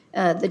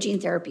the gene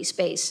therapy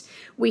space.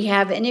 We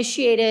have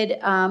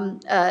initiated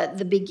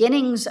the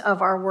beginnings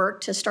of our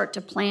work to start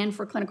to plan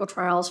for clinical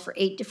trials for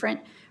 8 different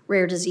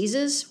rare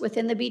diseases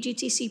within the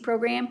BGTC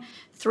program.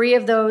 3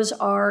 of those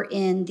are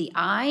in the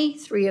eye,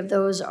 3 of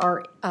those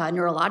are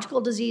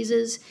neurological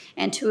diseases,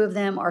 and 2 of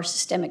them are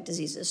systemic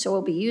diseases. So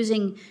we'll be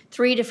using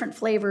 3 different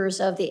flavors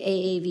of the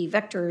AAV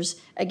vectors,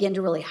 again,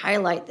 to really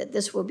highlight that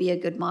this will be a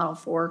good model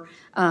for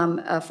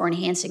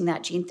enhancing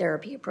that gene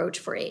therapy approach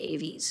for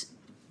AAVs.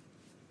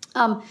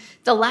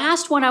 The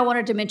last one I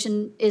wanted to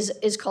mention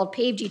is called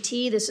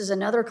PAVE-GT. This is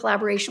another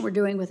collaboration we're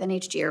doing with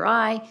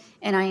NHGRI,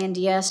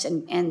 NINDS,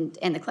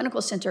 and the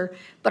Clinical Center.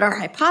 But our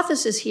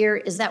hypothesis here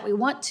is that we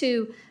want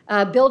to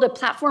build a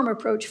platform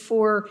approach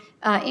for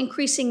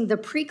increasing the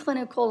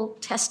preclinical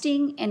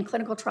testing and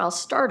clinical trial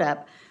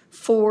startup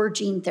for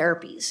gene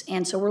therapies.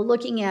 And so we're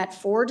looking at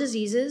 4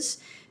 diseases.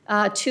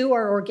 2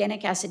 are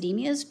organic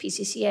acidemias,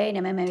 PCCA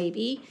and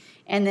MMAB.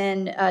 And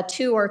then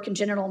 2 are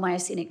congenital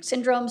myasthenic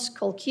syndromes,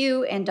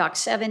 COL-Q and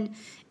DOX7.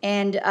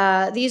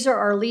 And these are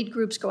our lead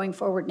groups going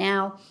forward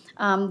now.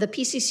 The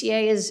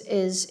PCCA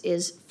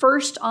is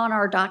first on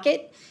our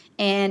docket,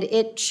 and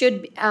it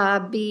should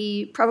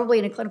be probably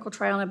in a clinical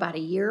trial in about a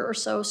year or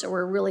so. So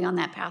we're really on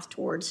that path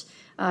towards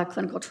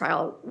clinical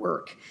trial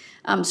work.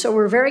 So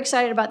we're very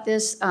excited about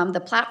this.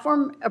 The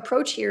platform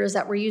approach here is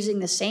that we're using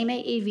the same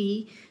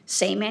AAV,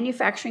 same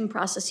manufacturing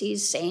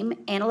processes, same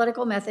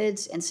analytical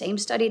methods, and same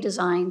study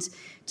designs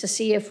to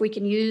see if we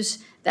can use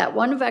that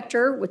one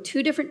vector with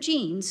 2 different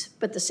genes,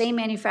 but the same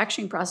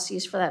manufacturing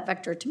processes for that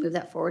vector to move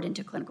that forward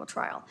into clinical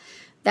trial.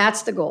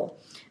 That's the goal.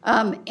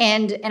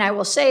 And I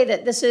will say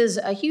that this is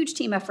a huge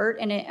team effort,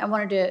 and I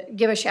wanted to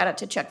give a shout out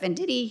to Chuck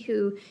Venditti,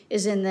 who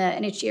is in the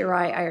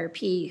NHGRI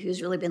IRP,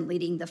 who's really been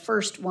leading the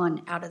first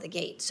one out of the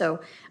gate.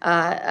 So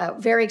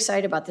very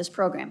excited about this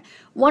program.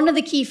 One of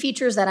the key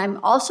features that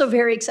I'm also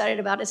very excited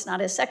about, it's not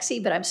as sexy,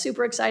 but I'm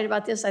super excited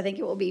about this, I think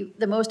it will be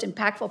the most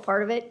impactful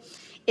part of it,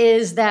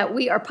 is that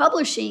we are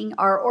publishing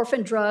our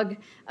orphan drug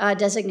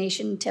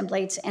designation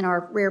templates and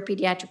our rare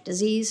pediatric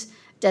disease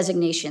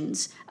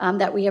designations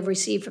that we have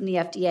received from the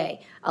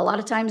FDA. A lot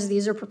of times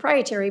these are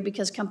proprietary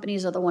because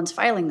companies are the ones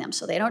filing them,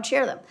 so they don't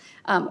share them.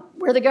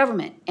 We're the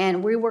government,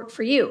 and we work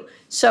for you.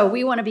 So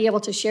we want to be able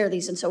to share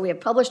these, and so we have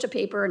published a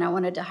paper, and I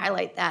wanted to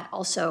highlight that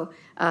also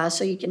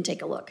so you can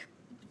take a look.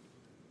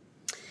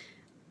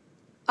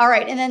 All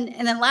right, and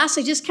then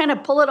lastly, just kind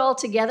of pull it all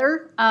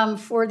together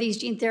for these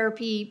gene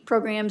therapy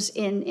programs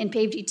in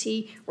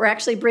PaveGT. We're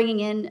actually bringing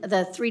in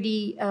the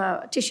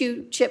 3D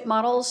tissue chip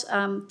models,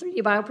 3D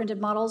bioprinted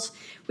models.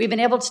 We've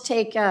been able to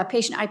take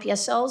patient iPS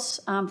cells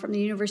from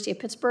the University of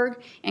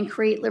Pittsburgh and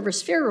create liver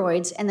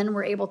spheroids, and then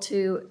we're able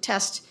to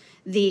test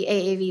the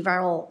AAV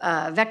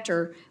viral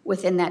vector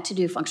within that to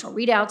do functional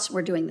readouts.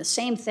 We're doing the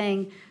same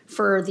thing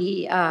for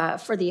the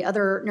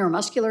other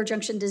neuromuscular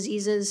junction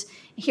diseases.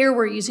 Here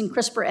we're using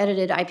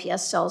CRISPR-edited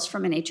iPS cells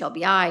from an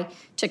HLBI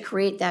to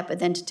create that, but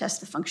then to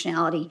test the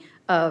functionality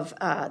of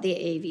the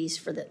AAVs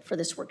for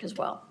this work as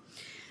well.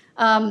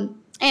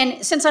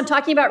 And since I'm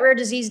talking about Rare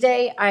Disease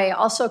Day, I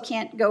also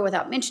can't go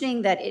without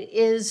mentioning that it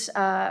is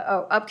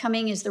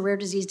upcoming is the Rare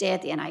Disease Day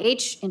at the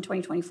NIH in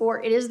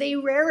 2024. It is the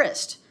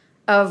rarest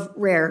of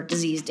rare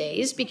disease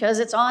days because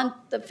it's on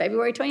the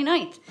February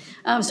 29th.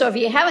 So if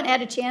you haven't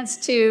had a chance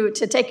to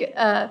take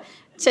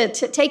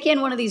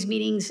in one of these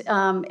meetings,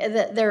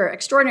 they're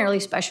extraordinarily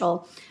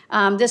special.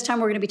 This time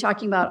we're going to be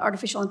talking about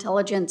artificial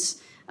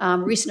intelligence,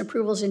 recent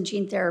approvals in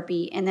gene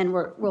therapy, and then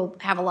we'll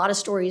have a lot of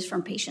stories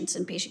from patients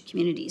and patient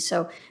communities.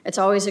 So it's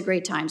always a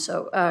great time.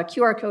 So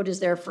QR code is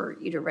there for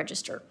you to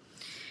register.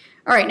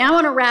 All right, now I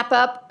want to wrap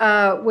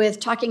up with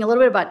talking a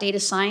little bit about data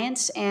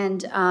science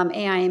and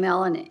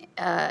AI/ML, and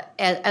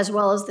as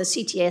well as the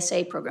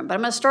CTSA program. But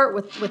I'm going to start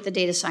with the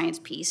data science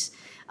piece,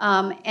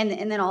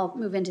 and then I'll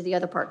move into the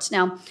other parts.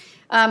 Now,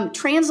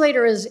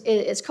 Translator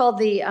is called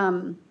the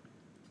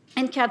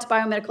NCATS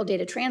Biomedical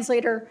Data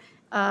Translator.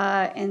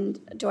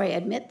 And do I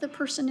admit the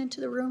person into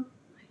the room?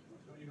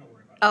 You don't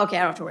worry about it. Okay,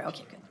 I don't have to worry.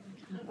 Okay,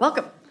 good.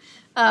 Welcome.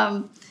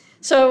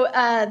 So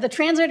the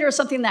translator is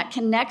something that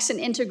connects and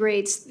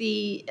integrates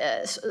the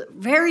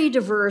very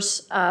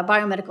diverse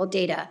biomedical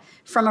data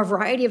from a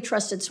variety of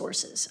trusted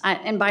sources.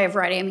 And by a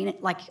variety, I mean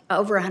like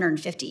over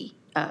 150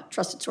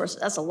 trusted sources.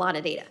 That's a lot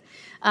of data.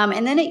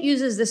 And then it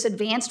uses this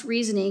advanced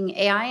reasoning,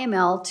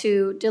 AI/ML,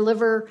 to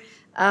deliver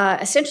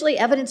essentially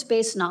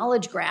evidence-based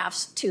knowledge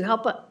graphs to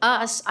help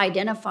us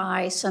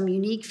identify some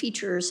unique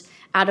features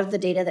out of the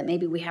data that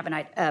maybe we haven't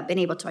been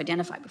able to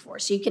identify before.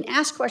 So you can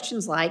ask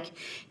questions like,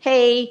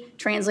 hey,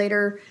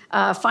 translator,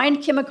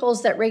 find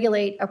chemicals that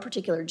regulate a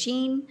particular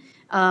gene,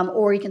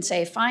 or you can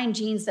say, find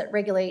genes that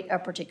regulate a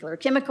particular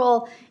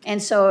chemical,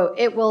 and so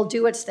it will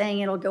do its thing.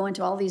 It'll go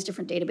into all these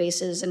different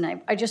databases,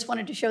 and I just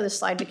wanted to show this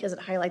slide because it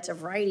highlights a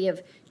variety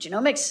of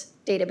genomics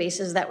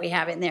databases that we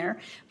have in there,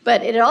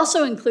 but it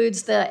also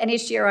includes the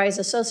NHGRI's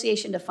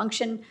Association to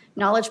Function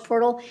Knowledge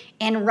Portal,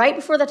 and right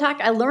before the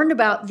talk, I learned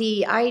about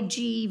the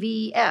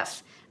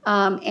IGVF,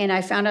 and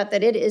I found out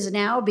that it is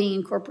now being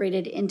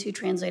incorporated into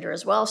Translator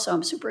as well, so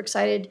I'm super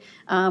excited.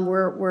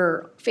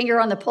 We're finger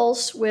on the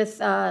pulse with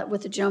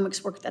the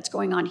genomics work that's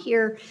going on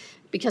here,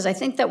 because I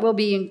think that we'll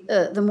be,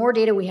 the more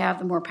data we have,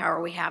 the more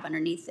power we have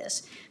underneath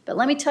this. But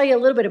let me tell you a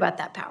little bit about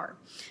that power.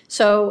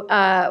 So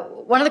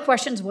one of the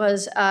questions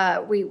was,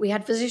 we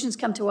had physicians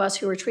come to us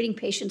who were treating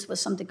patients with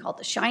something called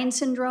the Shine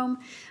syndrome,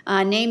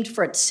 named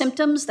for its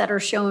symptoms that are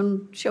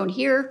shown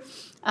here.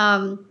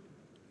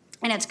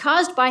 And it's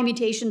caused by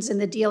mutations in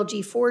the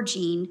DLG4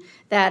 gene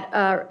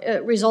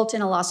that result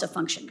in a loss of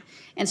function.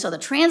 And so the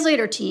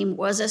translator team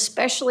was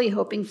especially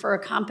hoping for a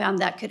compound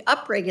that could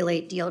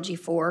upregulate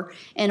DLG4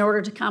 in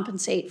order to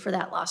compensate for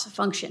that loss of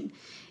function.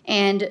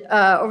 And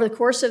over the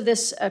course of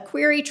this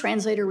query,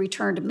 Translator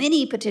returned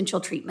many potential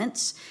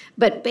treatments,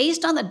 but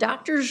based on the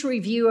doctor's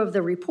review of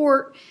the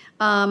report,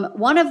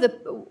 one of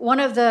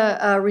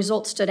the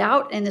results stood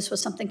out, and this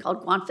was something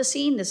called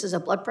guanfacine. This is a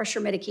blood pressure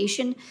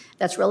medication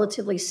that's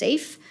relatively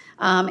safe.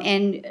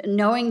 And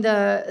knowing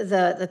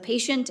the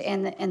patient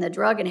and the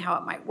drug and how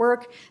it might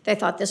work, they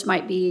thought this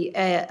might be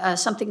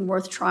something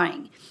worth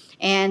trying.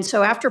 And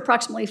so after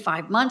approximately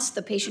 5 months,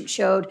 the patient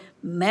showed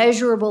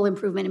measurable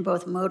improvement in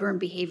both motor and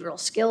behavioral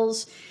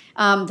skills.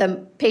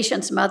 The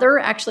patient's mother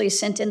actually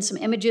sent in some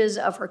images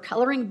of her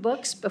coloring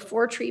books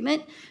before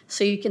treatment.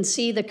 So you can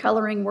see the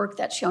coloring work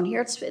that's shown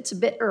here. It's a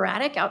bit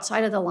erratic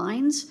outside of the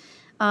lines.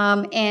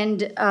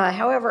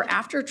 However,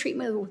 after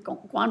treatment with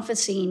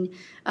guanfacine,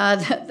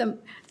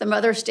 the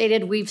mother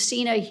stated, we've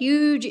seen a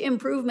huge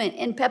improvement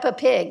in Peppa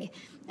Pig.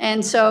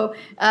 And so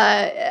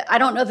I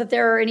don't know that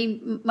there are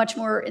any much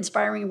more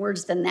inspiring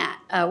words than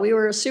that. We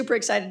were super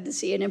excited to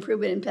see an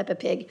improvement in Peppa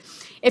Pig.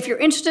 If you're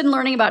interested in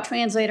learning about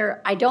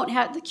Translator,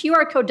 the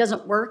QR code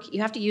doesn't work.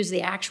 You have to use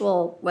the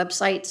actual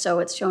website, so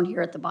it's shown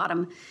here at the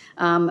bottom.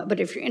 But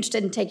if you're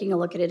interested in taking a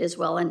look at it as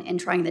well and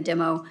trying the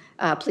demo,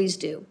 please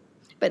do.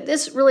 But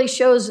this really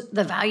shows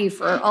the value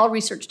for all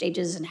research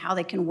stages and how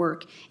they can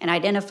work and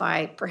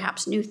identify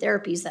perhaps new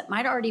therapies that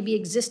might already be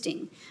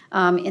existing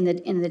in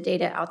the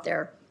data out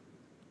there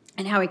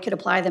and how we could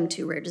apply them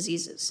to rare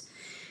diseases.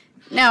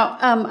 Now,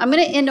 I'm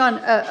going to end on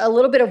a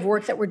little bit of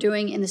work that we're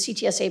doing in the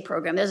CTSA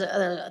program. There's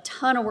a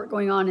ton of work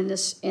going on in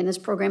this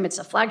program. It's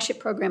a flagship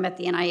program at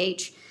the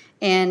NIH,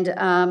 and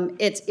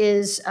it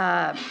is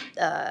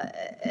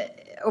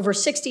over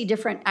 60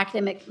 different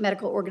academic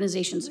medical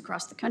organizations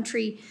across the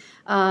country.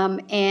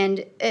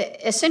 And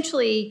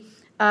essentially,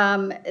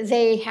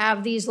 they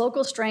have these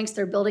local strengths.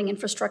 They're building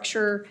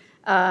infrastructure.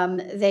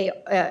 They're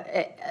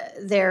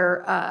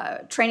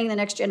training the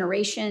next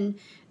generation.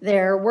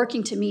 They're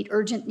working to meet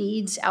urgent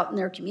needs out in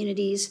their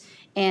communities.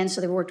 And so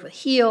they've worked with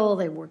HEAL,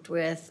 they've worked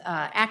with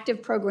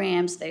active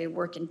programs, they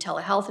work in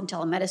telehealth and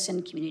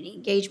telemedicine, community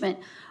engagement.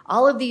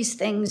 All of these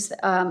things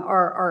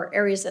are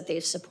areas that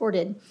they've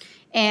supported.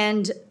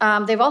 And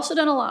they've also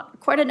done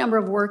quite a number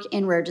of work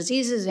in rare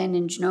diseases and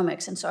in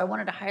genomics. And so I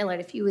wanted to highlight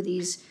a few of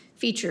these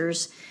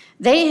features.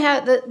 They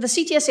have the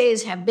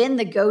CTSAs have been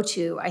the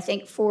go-to, I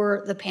think,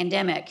 for the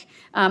pandemic.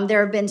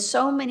 There have been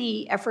so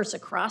many efforts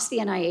across the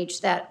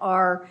NIH that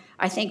are,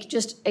 I think,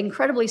 just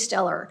incredibly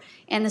stellar.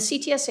 And the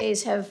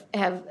CTSAs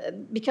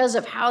have, because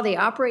of how they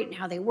operate and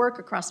how they work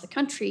across the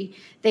country,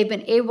 they've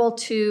been able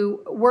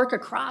to work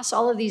across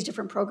all of these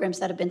different programs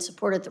that have been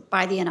supported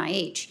by the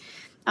NIH.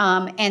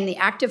 And the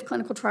active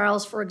clinical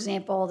trials, for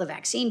example, the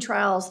vaccine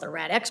trials, the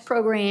RADx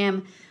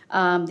program,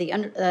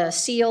 the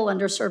SEAL,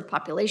 Underserved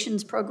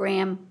Populations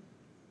program,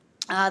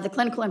 the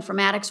clinical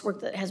informatics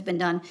work that has been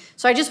done.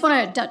 So I just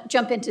want to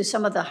jump into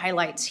some of the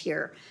highlights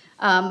here.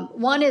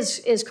 One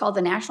is called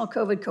the National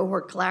COVID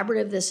Cohort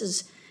Collaborative. This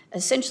is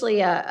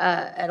essentially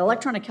an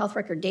electronic health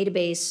record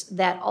database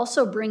that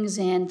also brings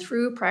in,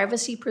 through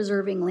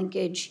privacy-preserving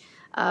linkage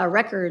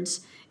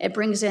records, it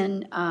brings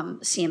in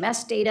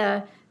CMS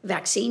data,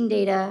 vaccine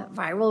data,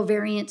 viral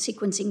variant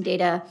sequencing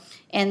data,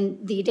 and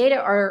the data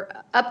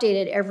are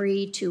updated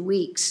every 2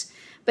 weeks.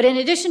 But in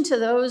addition to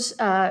those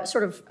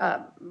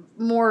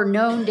more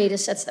known data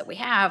sets that we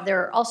have,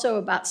 there are also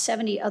about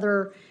 70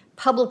 other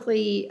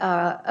publicly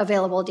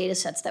available data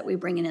sets that we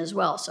bring in as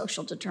well.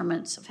 Social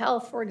determinants of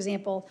health, for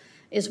example,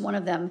 is one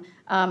of them.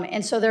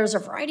 And so there's a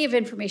variety of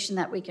information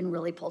that we can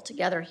really pull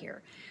together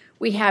here.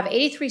 We have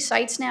 83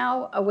 sites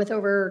now with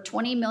over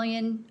 20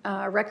 million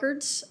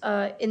records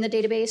in the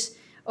database.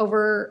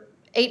 Over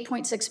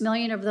 8.6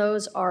 million of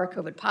those are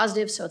COVID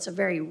positive, so it's a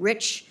very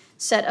rich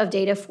set of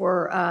data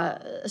for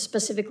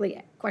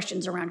specifically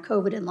questions around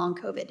COVID and long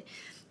COVID.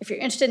 If you're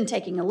interested in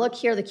taking a look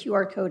here, the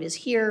QR code is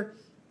here.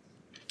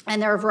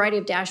 And there are a variety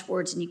of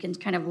dashboards, and you can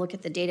kind of look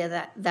at the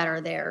data that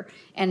are there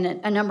and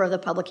a number of the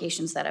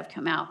publications that have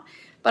come out.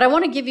 But I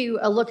want to give you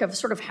a look of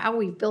sort of how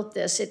we've built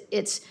this.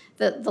 It's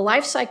the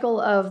life cycle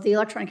of the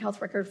electronic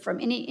health record from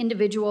any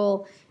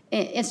individual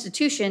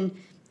institution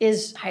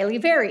is highly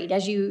varied,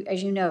 as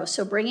you know.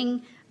 So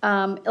bringing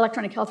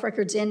electronic health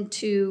records in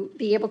to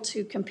be able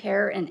to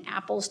compare in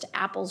apples to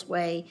apples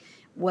way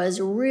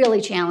was really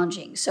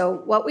challenging. So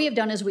what we have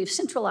done is we've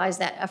centralized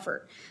that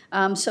effort.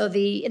 So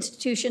the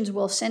institutions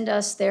will send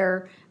us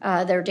their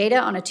data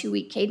on a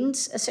 2-week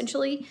cadence,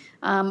 essentially.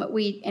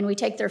 We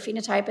take their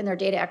phenotype and their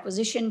data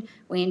acquisition.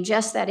 We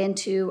ingest that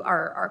into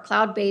our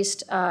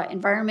cloud-based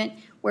environment,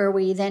 where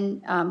we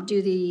then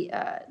do the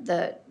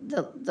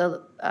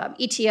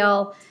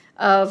ETL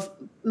of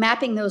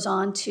mapping those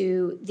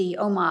onto the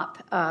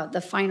OMOP,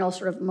 the final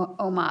sort of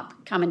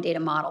OMOP, Common Data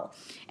Model.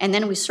 And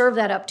then we serve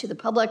that up to the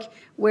public,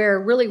 where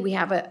really we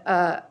have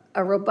a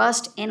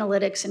robust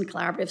analytics and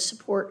collaborative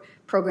support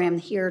program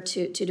here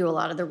to do a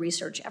lot of the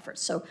research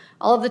efforts. So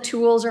all of the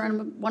tools are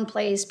in one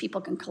place,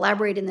 people can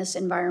collaborate in this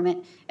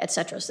environment, et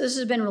cetera. So this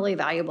has been really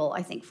valuable,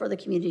 I think, for the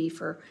community,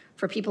 for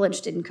people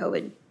interested in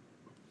COVID.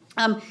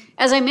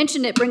 As I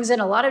mentioned, it brings in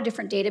a lot of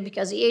different data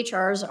because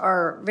EHRs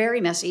are very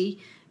messy.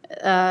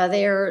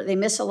 They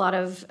miss a lot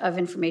of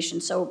information.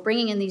 So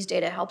bringing in these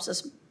data helps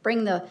us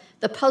bring the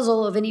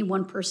puzzle of any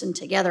one person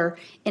together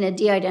in a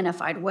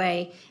de-identified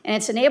way. And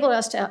it's enabled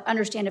us to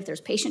understand if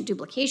there's patient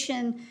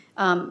duplication,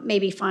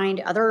 maybe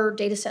find other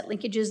data set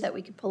linkages that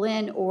we could pull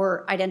in,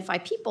 or identify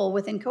people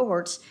within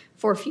cohorts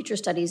for future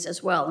studies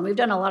as well. And we've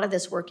done a lot of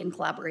this work in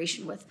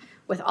collaboration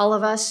with all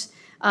of us.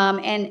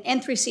 And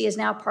N3C is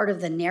now part of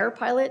the NAIR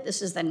pilot.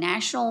 This is the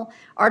National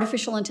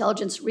Artificial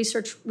Intelligence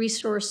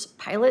Resource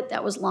Pilot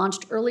that was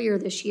launched earlier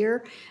this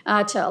year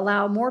to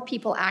allow more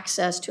people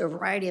access to a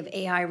variety of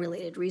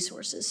AI-related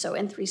resources. So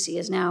N3C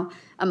is now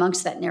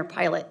amongst that NAIR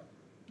pilot.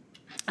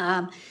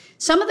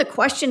 Some of the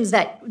questions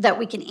that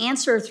we can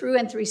answer through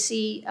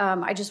N3C,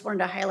 I just wanted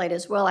to highlight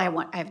as well. I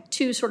have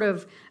two sort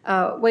of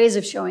ways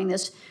of showing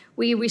this.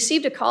 We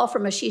received a call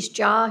from Ashish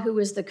Jha, who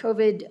was the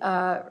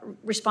COVID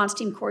response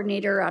team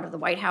coordinator out of the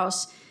White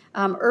House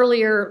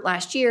earlier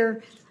last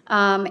year.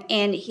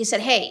 And he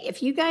said, hey,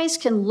 if you guys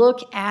can look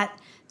at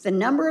the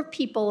number of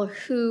people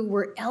who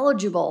were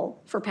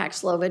eligible for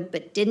Paxlovid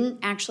but didn't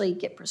actually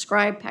get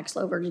prescribed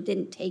Paxlovid or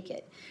didn't take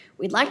it,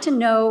 we'd like to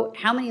know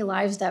how many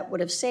lives that would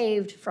have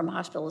saved from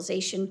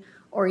hospitalization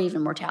or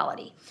even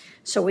mortality.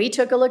 So we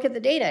took a look at the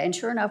data, and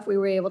sure enough, we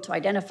were able to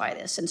identify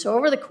this. And so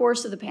over the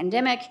course of the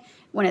pandemic,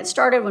 when it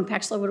started, when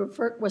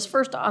Paxlovid was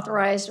first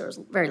authorized, there was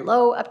very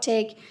low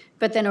uptake,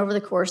 but then over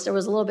the course, there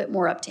was a little bit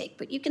more uptake.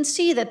 But you can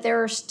see that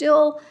there are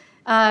still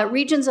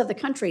regions of the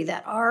country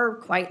that are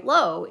quite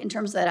low in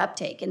terms of that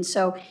uptake. And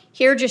so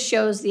here just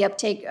shows the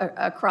uptake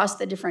across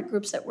the different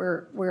groups that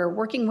we're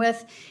working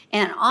with.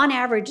 And on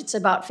average, it's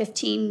about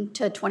 15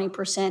 to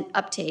 20%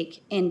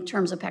 uptake in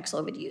terms of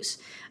Paxlovid use.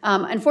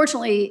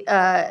 Unfortunately,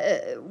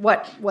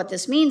 what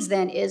this means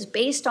then is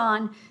based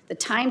on the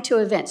time to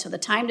event, so the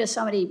time to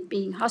somebody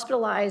being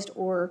hospitalized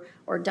or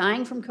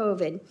dying from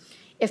COVID,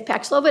 if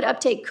Paxlovid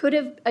uptake could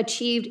have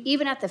achieved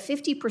even at the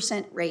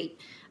 50%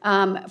 rate,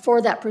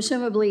 for that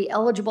presumably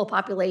eligible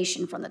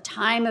population from the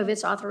time of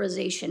its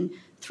authorization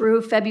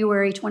through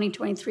February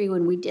 2023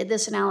 when we did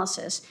this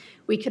analysis,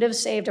 we could have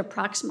saved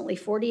approximately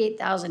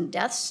 48,000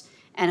 deaths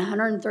and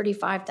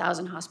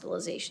 135,000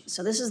 hospitalizations.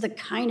 So this is the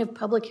kind of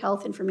public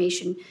health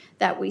information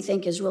that we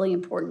think is really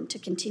important to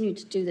continue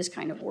to do this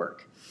kind of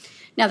work.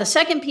 Now, the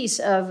second piece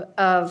of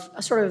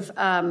sort of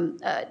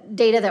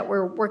data that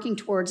we're working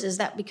towards is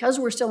that because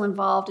we're still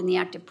involved in the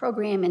ACTIVE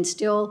program and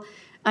still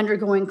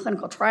undergoing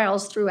clinical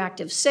trials through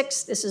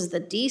ACTIVE-6. This is the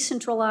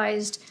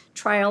decentralized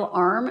trial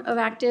arm of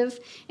ACTIVE.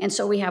 And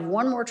so we have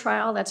one more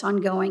trial that's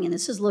ongoing, and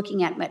this is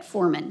looking at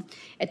metformin.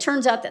 It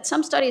turns out that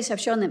some studies have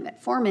shown that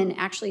metformin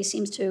actually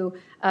seems to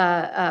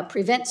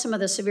prevent some of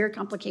the severe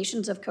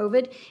complications of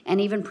COVID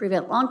and even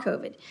prevent long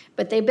COVID.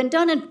 But they've been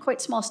done in quite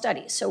small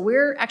studies. So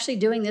we're actually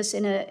doing this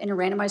in a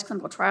randomized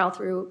clinical trial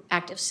through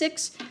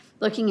ACTIVE-6,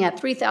 looking at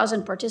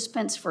 3,000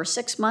 participants for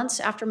 6 months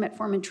after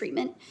metformin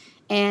treatment,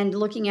 and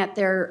looking at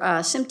their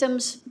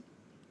symptoms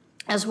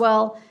as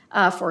well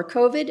for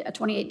COVID, a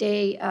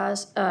 28-day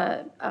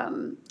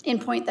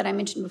endpoint that I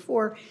mentioned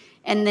before,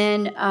 and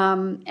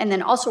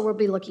then also we'll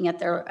be looking at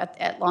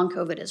at long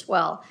COVID as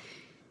well.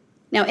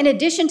 Now, in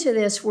addition to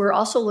this, we're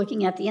also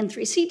looking at the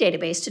N3C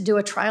database to do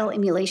a trial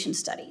emulation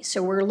study.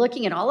 So we're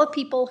looking at all the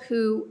people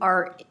who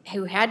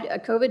had a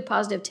COVID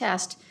positive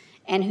test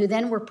and who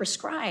then were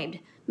prescribed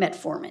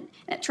metformin.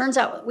 And it turns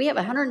out we have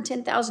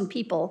 110,000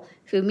 people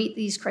who meet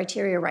these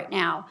criteria right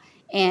now.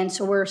 And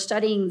so we're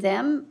studying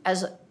them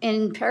as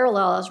in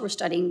parallel as we're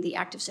studying the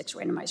ACTIVE-6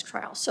 randomized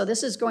trial. So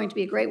this is going to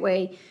be a great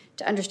way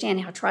to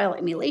understand how trial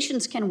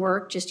emulations can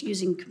work just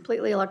using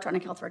completely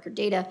electronic health record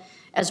data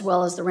as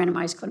well as the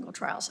randomized clinical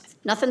trials.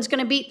 Nothing's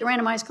going to beat the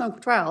randomized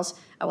clinical trials,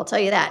 I will tell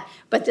you that.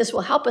 But this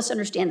will help us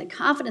understand the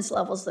confidence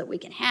levels that we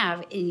can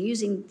have in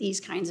using these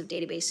kinds of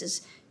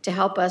databases to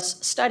help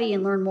us study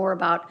and learn more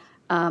about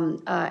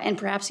and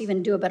perhaps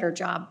even do a better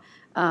job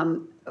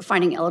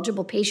finding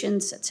eligible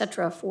patients, et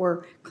cetera,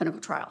 for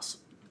clinical trials.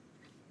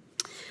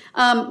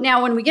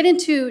 Now, when we get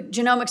into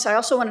genomics, I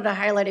also wanted to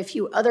highlight a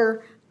few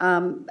other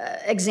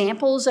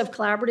examples of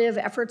collaborative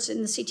efforts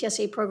in the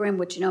CTSA program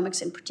with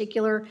genomics in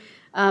particular.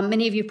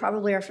 Many of you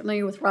probably are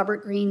familiar with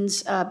Robert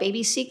Green's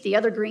Baby-Seq, the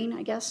other Green,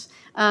 I guess,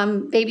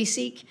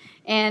 Baby-Seq.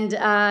 And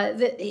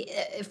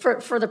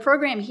for the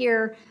program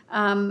here,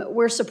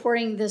 we're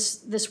supporting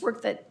this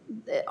work that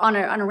on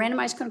a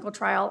randomized clinical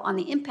trial on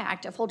the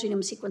impact of whole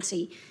genome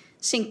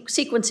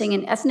sequencing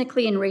in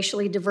ethnically and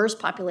racially diverse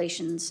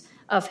populations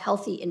of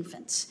healthy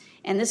infants.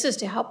 And this is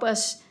to help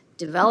us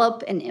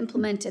develop and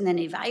implement and then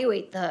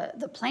evaluate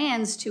the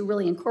plans to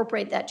really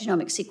incorporate that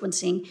genomic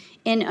sequencing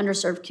in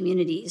underserved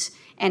communities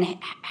and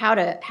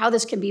how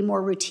this can be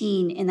more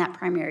routine in that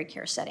primary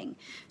care setting.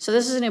 So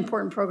this is an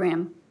important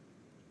program,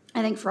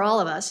 I think, for all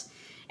of us.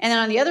 And then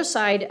on the other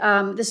side,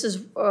 this is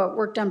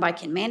work done by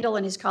Ken Mandel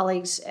and his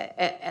colleagues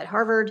at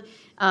Harvard.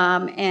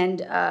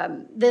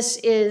 This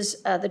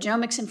is the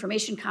Genomics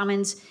Information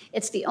Commons.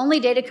 It's the only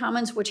data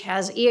commons which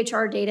has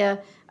EHR data,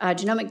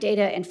 genomic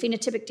data, and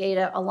phenotypic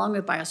data, along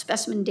with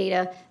biospecimen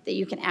data that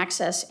you can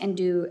access and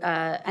do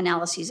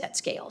analyses at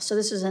scale. So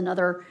this is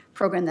another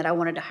program that I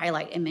wanted to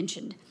highlight and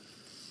mention.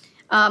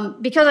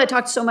 Because I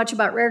talked so much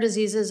about rare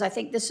diseases, I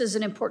think this is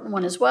an important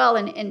one as well.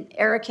 And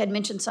Eric had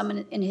mentioned some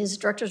in his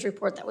director's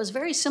report that was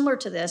very similar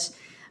to this.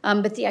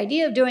 But the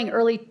idea of doing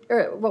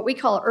what we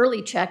call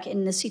early check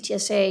in the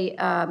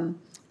CTSA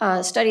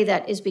study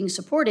that is being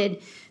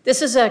supported,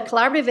 this is a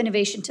collaborative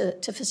innovation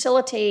to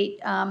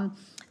facilitate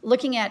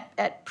looking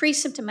at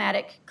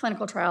pre-symptomatic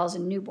clinical trials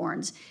in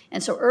newborns.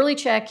 And so early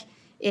check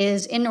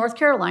is in North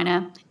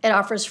Carolina. It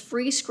offers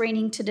free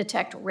screening to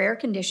detect rare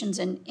conditions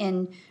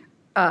in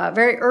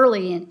very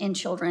early in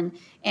children,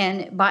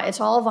 and it's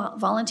all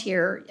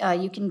volunteer.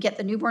 You can get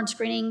the newborn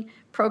screening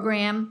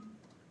program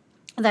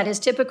that is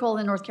typical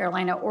in North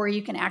Carolina, or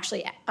you can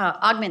actually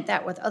augment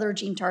that with other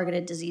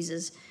gene-targeted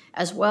diseases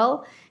as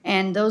well.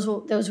 And those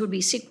would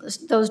be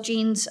those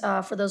genes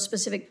for those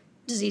specific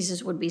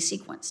diseases would be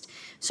sequenced.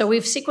 So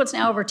we've sequenced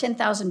now over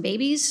 10,000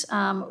 babies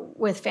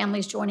with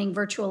families joining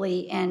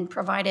virtually and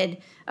provided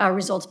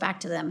results back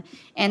to them.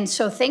 And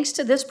so thanks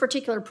to this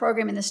particular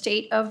program in the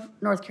state of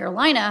North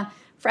Carolina,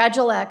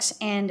 Fragile X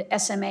and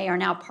SMA are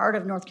now part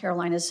of North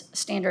Carolina's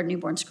standard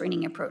newborn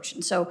screening approach.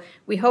 And so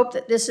we hope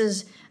that this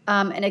is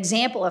an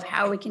example of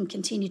how we can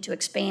continue to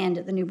expand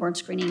the newborn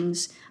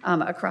screenings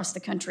across the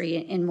country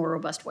in more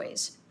robust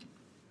ways.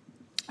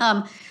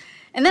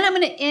 And then I'm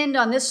going to end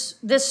on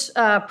this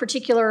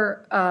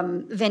particular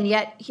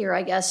vignette here,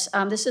 I guess.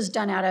 This is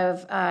done out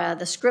of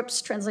the Scripps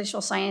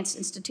Translational Science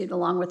Institute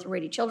along with the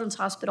Rady Children's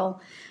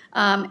Hospital,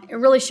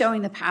 really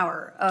showing the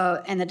power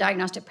and the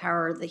diagnostic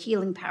power, the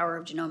healing power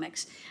of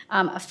genomics.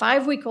 A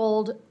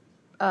 5-week-old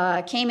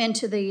came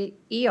into the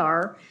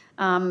ER,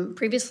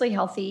 previously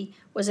healthy,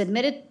 was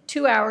admitted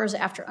 2 hours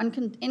after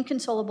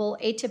inconsolable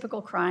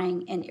atypical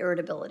crying and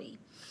irritability.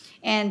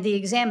 And the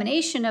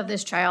examination of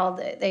this child,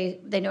 they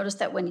noticed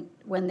that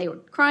when they were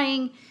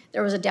crying,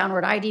 there was a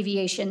downward eye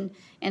deviation.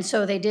 And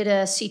so they did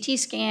a CT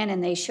scan,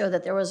 and they showed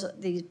that there was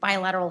these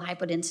bilateral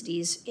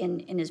hypodensities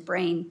in his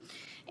brain.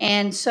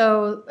 And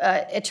so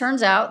it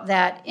turns out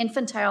that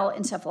infantile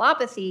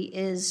encephalopathy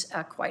is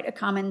quite a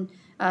common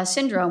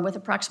syndrome, with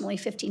approximately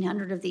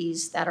 1,500 of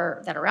these that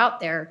are out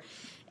there.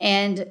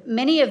 And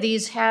many of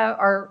these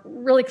are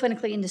really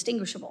clinically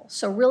indistinguishable.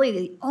 So really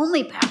the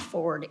only path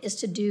forward is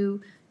to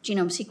do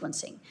genome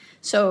sequencing.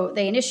 So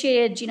they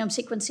initiated genome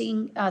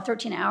sequencing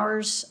 13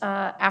 hours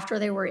after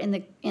they were in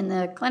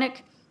the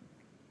clinic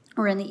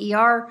or in the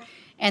ER,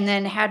 and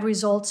then had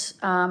results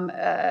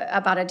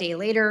about a day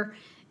later.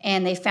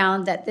 And they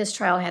found that this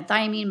child had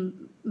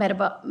thiamine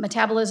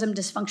metabolism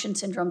dysfunction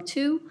syndrome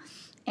 2,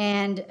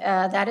 and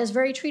that is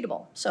very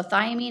treatable. So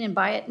thiamine and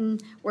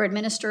biotin were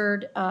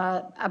administered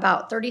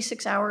about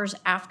 36 hours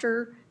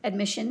after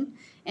admission,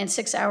 and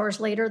 6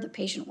 hours later, the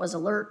patient was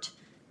alert,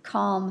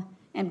 calm,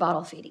 and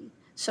bottle feeding.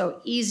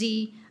 So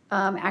easy,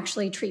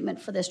 actually, treatment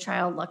for this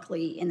child,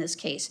 luckily, in this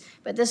case.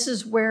 But this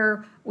is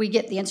where we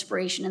get the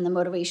inspiration and the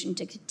motivation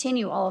to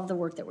continue all of the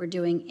work that we're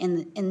doing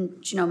in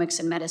genomics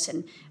and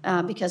medicine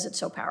because it's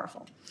so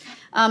powerful.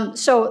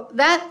 So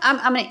that,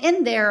 I'm going to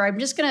end there. I'm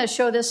just going to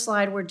show this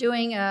slide. We're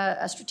doing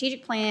a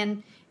strategic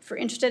plan. If you're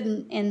interested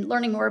in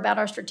learning more about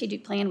our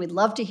strategic plan, we'd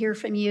love to hear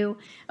from you.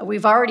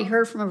 We've already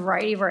heard from a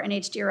variety of our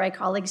NHGRI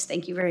colleagues.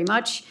 Thank you very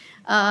much.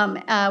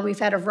 We've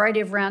had a variety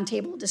of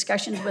roundtable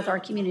discussions with our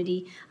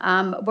community,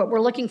 but we're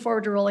looking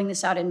forward to rolling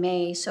this out in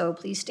May, so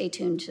please stay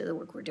tuned to the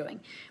work we're doing.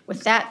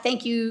 With that,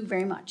 thank you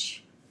very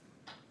much.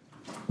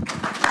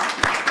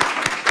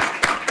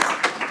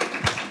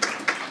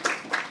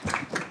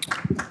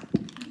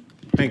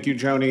 Thank you,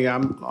 Joni.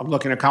 I'm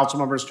looking at council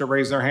members to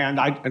raise their hand.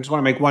 I just want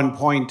to make one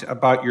point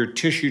about your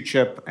tissue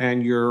chip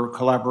and your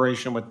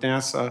collaboration with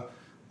NASA.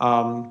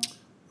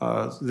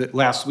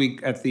 Last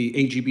week at the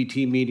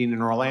AGBT meeting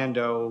in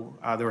Orlando,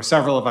 there were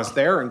several of us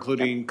there,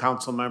 including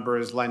council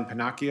members Len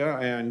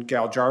Pinocchia and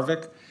Gal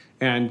Jarvik,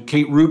 and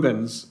Kate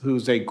Rubens,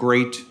 who's a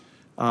great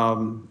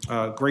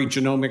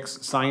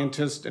genomics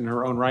scientist in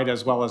her own right,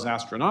 as well as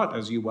astronaut,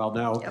 as you well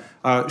know.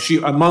 Yep.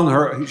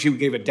 She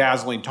gave a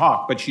dazzling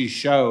talk, but she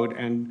showed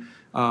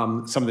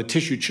some of the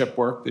tissue chip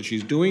work that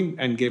she's doing,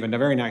 and gave a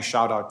very nice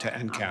shout out to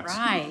NCATS.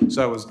 Right.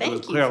 So it was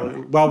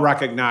clearly well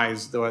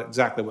recognized. I knew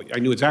exactly what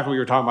you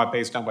were talking about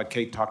based on what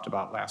Kate talked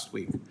about last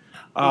week.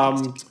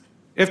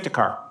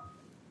 Iftikhar.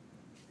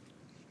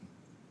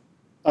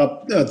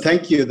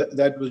 Thank you.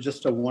 That was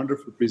just a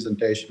wonderful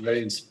presentation,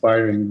 very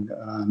inspiring,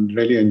 and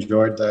really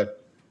enjoyed that.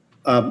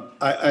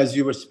 As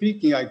you were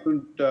speaking, I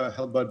couldn't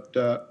help but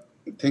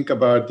think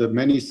about the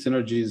many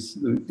synergies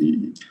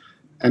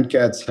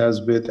NCATS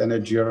has with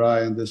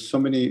NHGRI, and there's so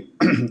many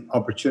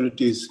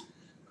opportunities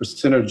for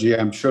synergy.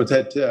 I'm sure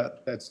that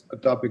that's a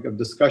topic of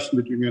discussion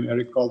between me and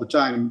Eric all the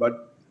time,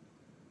 but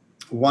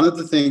one of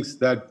the things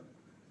that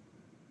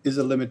is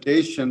a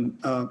limitation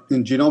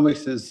in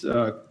genomics is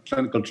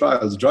clinical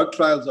trials. Drug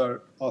trials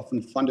are often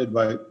funded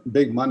by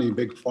big money,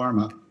 big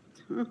pharma,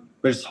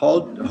 but it's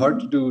hard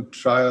to do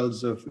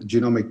trials of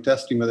genomic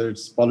testing, whether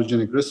it's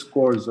polygenic risk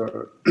scores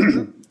or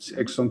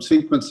exome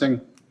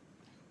sequencing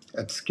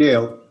at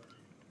scale.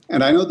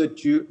 And I know that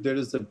there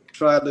is a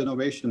trial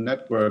innovation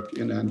network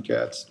in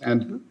NCATS,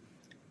 and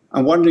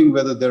I'm wondering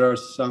whether there are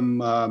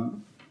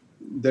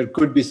there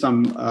could be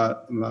some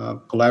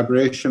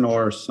collaboration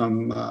or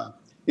some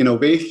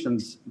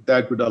innovations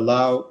that would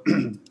allow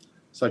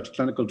such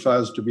clinical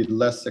trials to be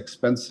less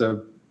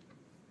expensive,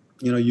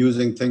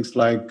 using things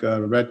like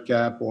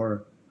RedCap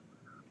or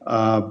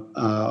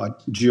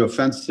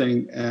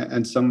geofencing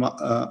and some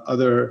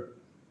other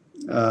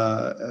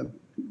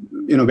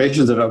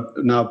innovations that are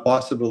now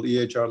possible,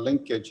 EHR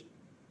linkage.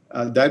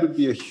 That would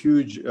be a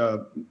huge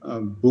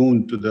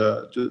boon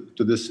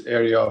to this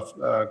area of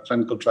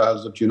clinical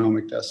trials of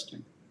genomic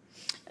testing.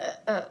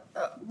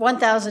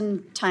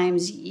 1,000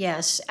 times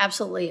yes,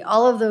 absolutely.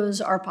 All of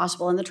those are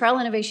possible. And the Trial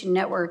Innovation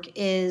Network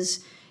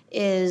is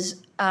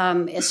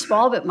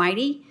small but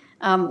mighty.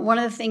 One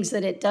of the things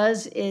that it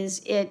does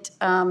is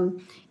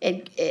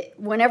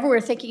whenever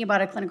we're thinking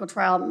about a clinical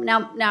trial,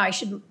 now I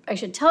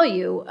should tell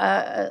you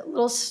a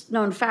little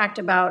known fact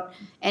about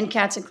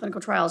NCATs and clinical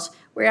trials.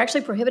 We're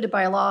actually prohibited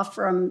by law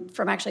from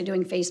actually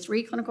doing phase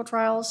 3 clinical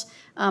trials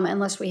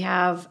unless we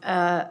have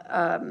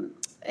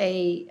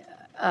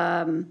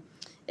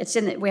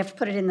we have to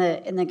put it in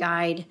the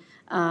guide.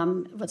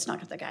 It's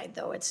not the guide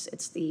though.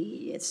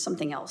 It's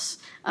something else.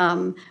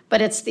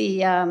 But it's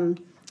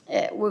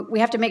we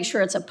have to make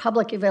sure it's a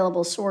public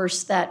available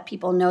source that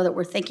people know that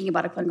we're thinking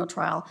about a clinical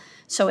trial.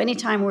 So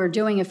anytime we're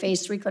doing a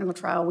phase 3 clinical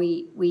trial,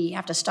 we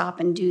have to stop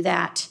and do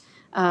that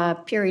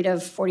period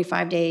of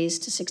 45 days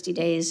to 60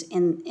 days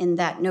in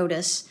that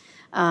notice.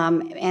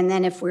 And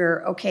then if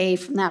we're okay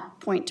from that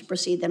point to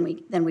proceed,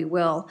 then we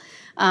will.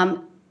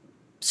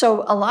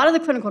 So a lot of the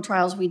clinical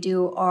trials we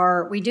do,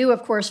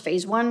 of course,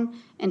 phase 1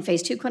 and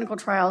phase 2 clinical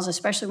trials,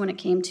 especially when it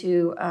came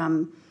to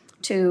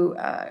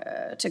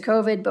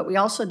COVID, but we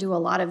also do a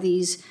lot of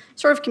these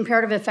sort of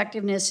comparative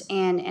effectiveness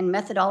and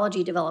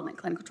methodology development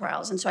clinical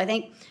trials. And so I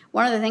think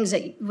one of the things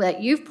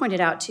that you've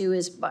pointed out too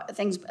is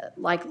things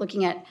like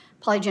looking at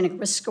polygenic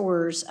risk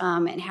scores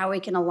and how we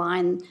can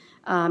align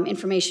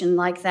information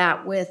like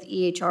that with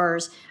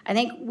EHRs. I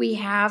think we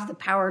have the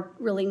power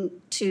really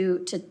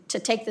to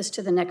take this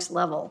to the next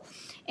level.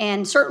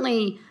 And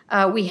certainly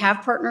we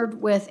have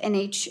partnered with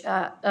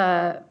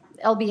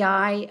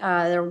LBI,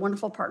 they're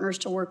wonderful partners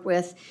to work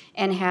with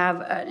and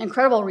have an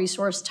incredible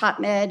resource,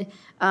 TopMed,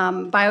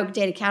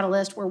 Biodata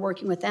Catalyst, we're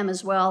working with them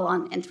as well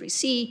on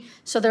N3C.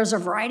 So there's a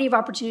variety of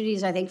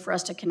opportunities, I think, for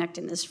us to connect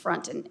in this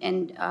front.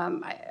 And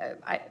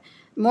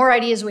more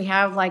ideas we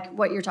have, like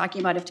what you're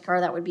talking about, Iftikhar,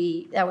 that would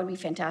be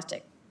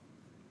fantastic.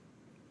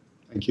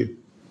 Thank you.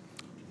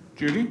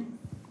 Judy?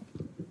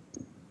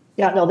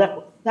 Yeah, no,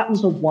 that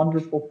was a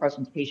wonderful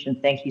presentation.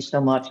 Thank you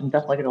so much. I'm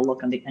definitely going to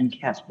look on the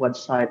NCATS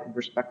website with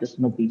respect to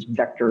some of these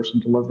vectors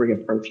and delivery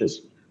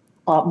approaches.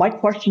 My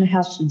question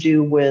has to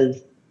do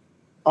with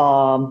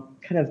kind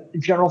of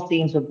general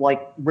themes of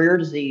like rare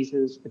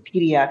diseases, the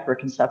pediatric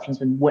conceptions,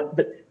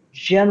 but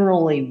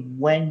generally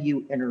when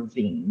you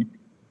intervene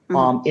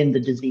in the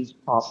disease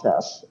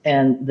process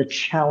and the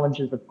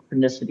challenges of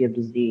chronicity of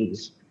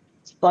disease.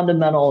 It's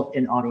fundamental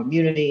in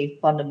autoimmunity,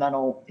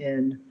 fundamental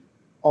in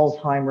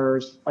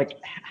Alzheimer's. Like,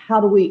 how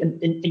do we,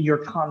 in your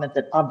comment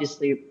that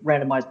obviously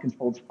randomized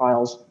controlled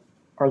trials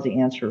are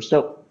the answer.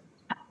 So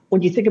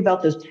when you think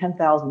about those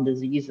 10,000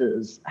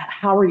 diseases,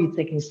 how are you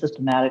thinking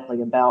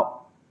systematically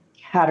about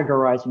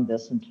categorizing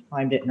this and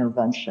time to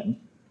intervention?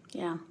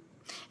 Yeah.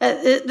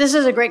 This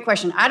is a great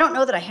question. I don't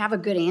know that I have a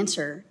good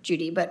answer,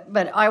 Judy, but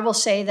I will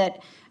say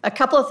that a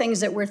couple of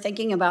things that we're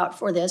thinking about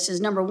for this is,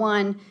 number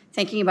one,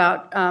 thinking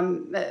about,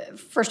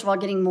 first of all,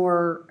 getting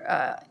more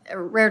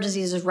rare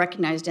diseases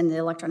recognized in the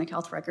electronic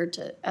health record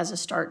as a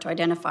start to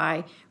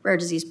identify rare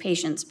disease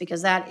patients,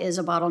 because that is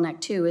a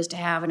bottleneck too, is to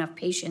have enough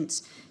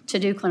patients to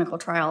do clinical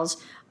trials.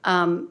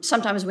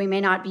 Sometimes we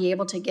may not be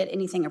able to get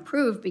anything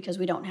approved because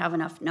we don't have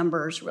enough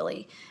numbers,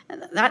 really.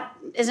 That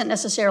isn't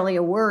necessarily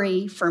a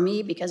worry for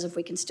me, because if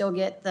we can still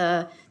get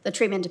the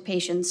treatment to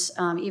patients,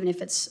 even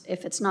if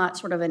it's not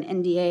sort of an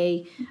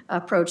NDA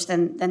approach,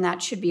 then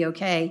that should be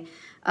okay.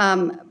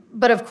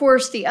 But of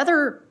course, the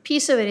other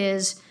piece of it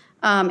is,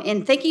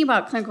 in thinking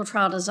about clinical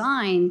trial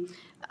design,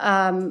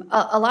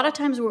 a lot of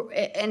times,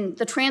 and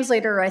the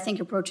translator, I think,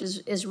 approach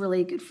is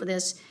really good for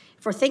this.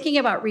 If we're thinking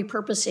about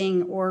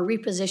repurposing or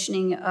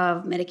repositioning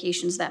of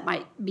medications that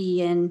might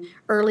be in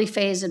early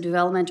phase of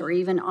development or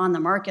even on the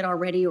market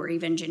already or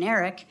even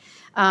generic,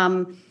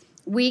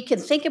 we can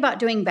think about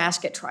doing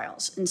basket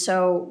trials. And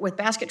so with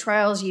basket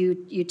trials,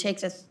 you take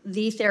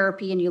the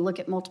therapy and you look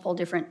at multiple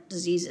different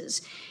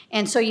diseases.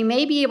 And so you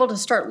may be able to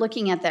start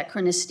looking at that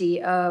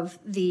chronicity of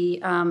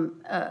the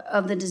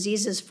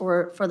diseases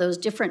for those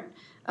different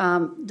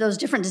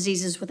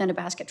diseases within a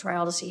basket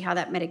trial to see how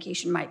that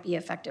medication might be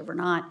effective or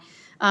not.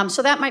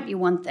 So that might be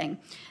one thing.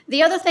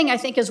 The other thing, I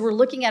think, is we're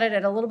looking at it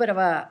at a little bit of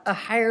a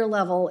higher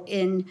level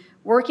in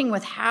working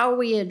with how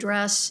we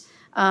address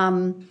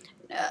the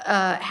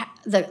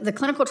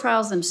clinical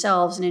trials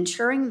themselves and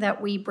ensuring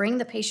that we bring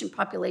the patient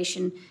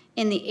population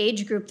in the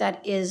age group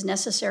that is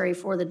necessary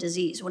for the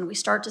disease when we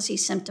start to see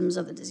symptoms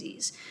of the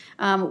disease.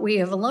 We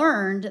have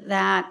learned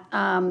that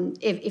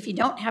if you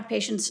don't have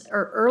patients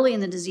early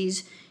in the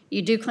disease,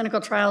 you do clinical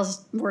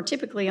trials more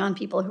typically on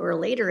people who are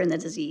later in the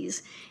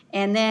disease,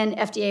 and then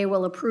FDA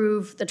will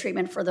approve the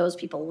treatment for those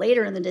people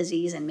later in the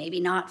disease and maybe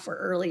not for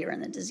earlier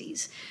in the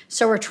disease.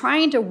 So we're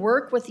trying to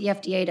work with the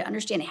FDA to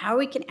understand how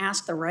we can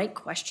ask the right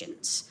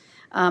questions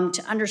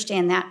to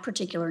understand that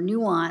particular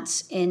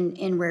nuance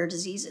in rare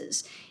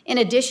diseases. In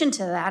addition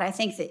to that, I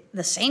think that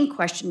the same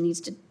question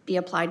needs to be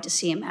applied to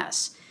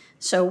CMS.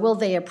 So will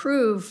they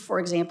approve,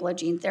 for example, a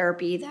gene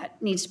therapy that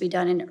needs to be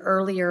done in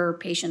earlier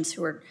patients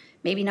who are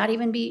maybe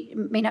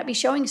may not be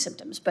showing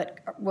symptoms, but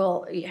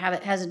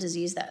has a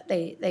disease that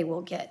they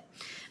will get.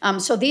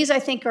 So these, I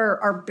think,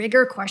 are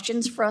bigger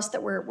questions for us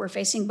that we're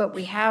facing, but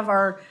we have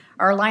our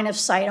line of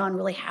sight on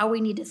really how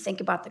we need to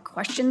think about the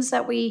questions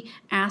that we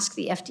ask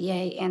the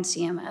FDA and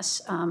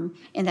CMS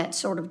in that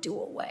sort of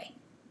dual way.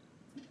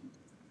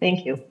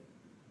 Thank you.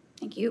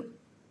 Thank you.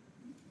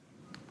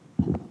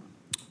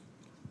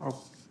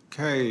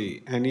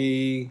 Okay,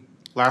 any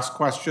last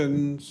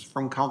questions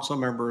from council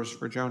members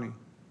for Joni?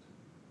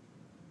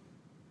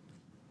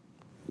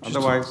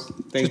 Otherwise,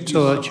 thank you. Just to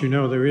let you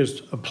know, there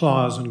is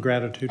applause and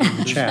gratitude in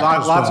the chat.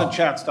 Lots of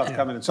chat stuff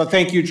coming in. So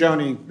thank you,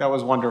 Joni. That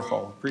was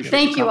wonderful. Appreciate it.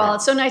 Thank you all.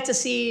 It's so nice to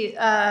see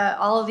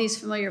all of these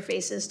familiar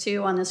faces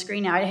too on the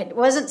screen now. I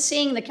wasn't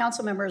seeing the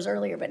council members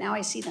earlier, but now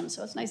I see them,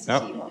 so it's nice to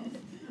see you all.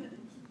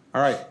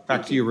 All right,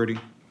 back to you, Rudy.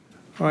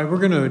 All right, we're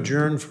going to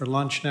adjourn for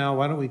lunch now.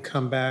 Why don't we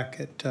come back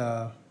at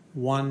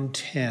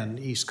 1:10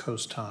 East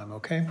Coast time,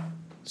 okay?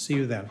 See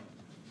you then.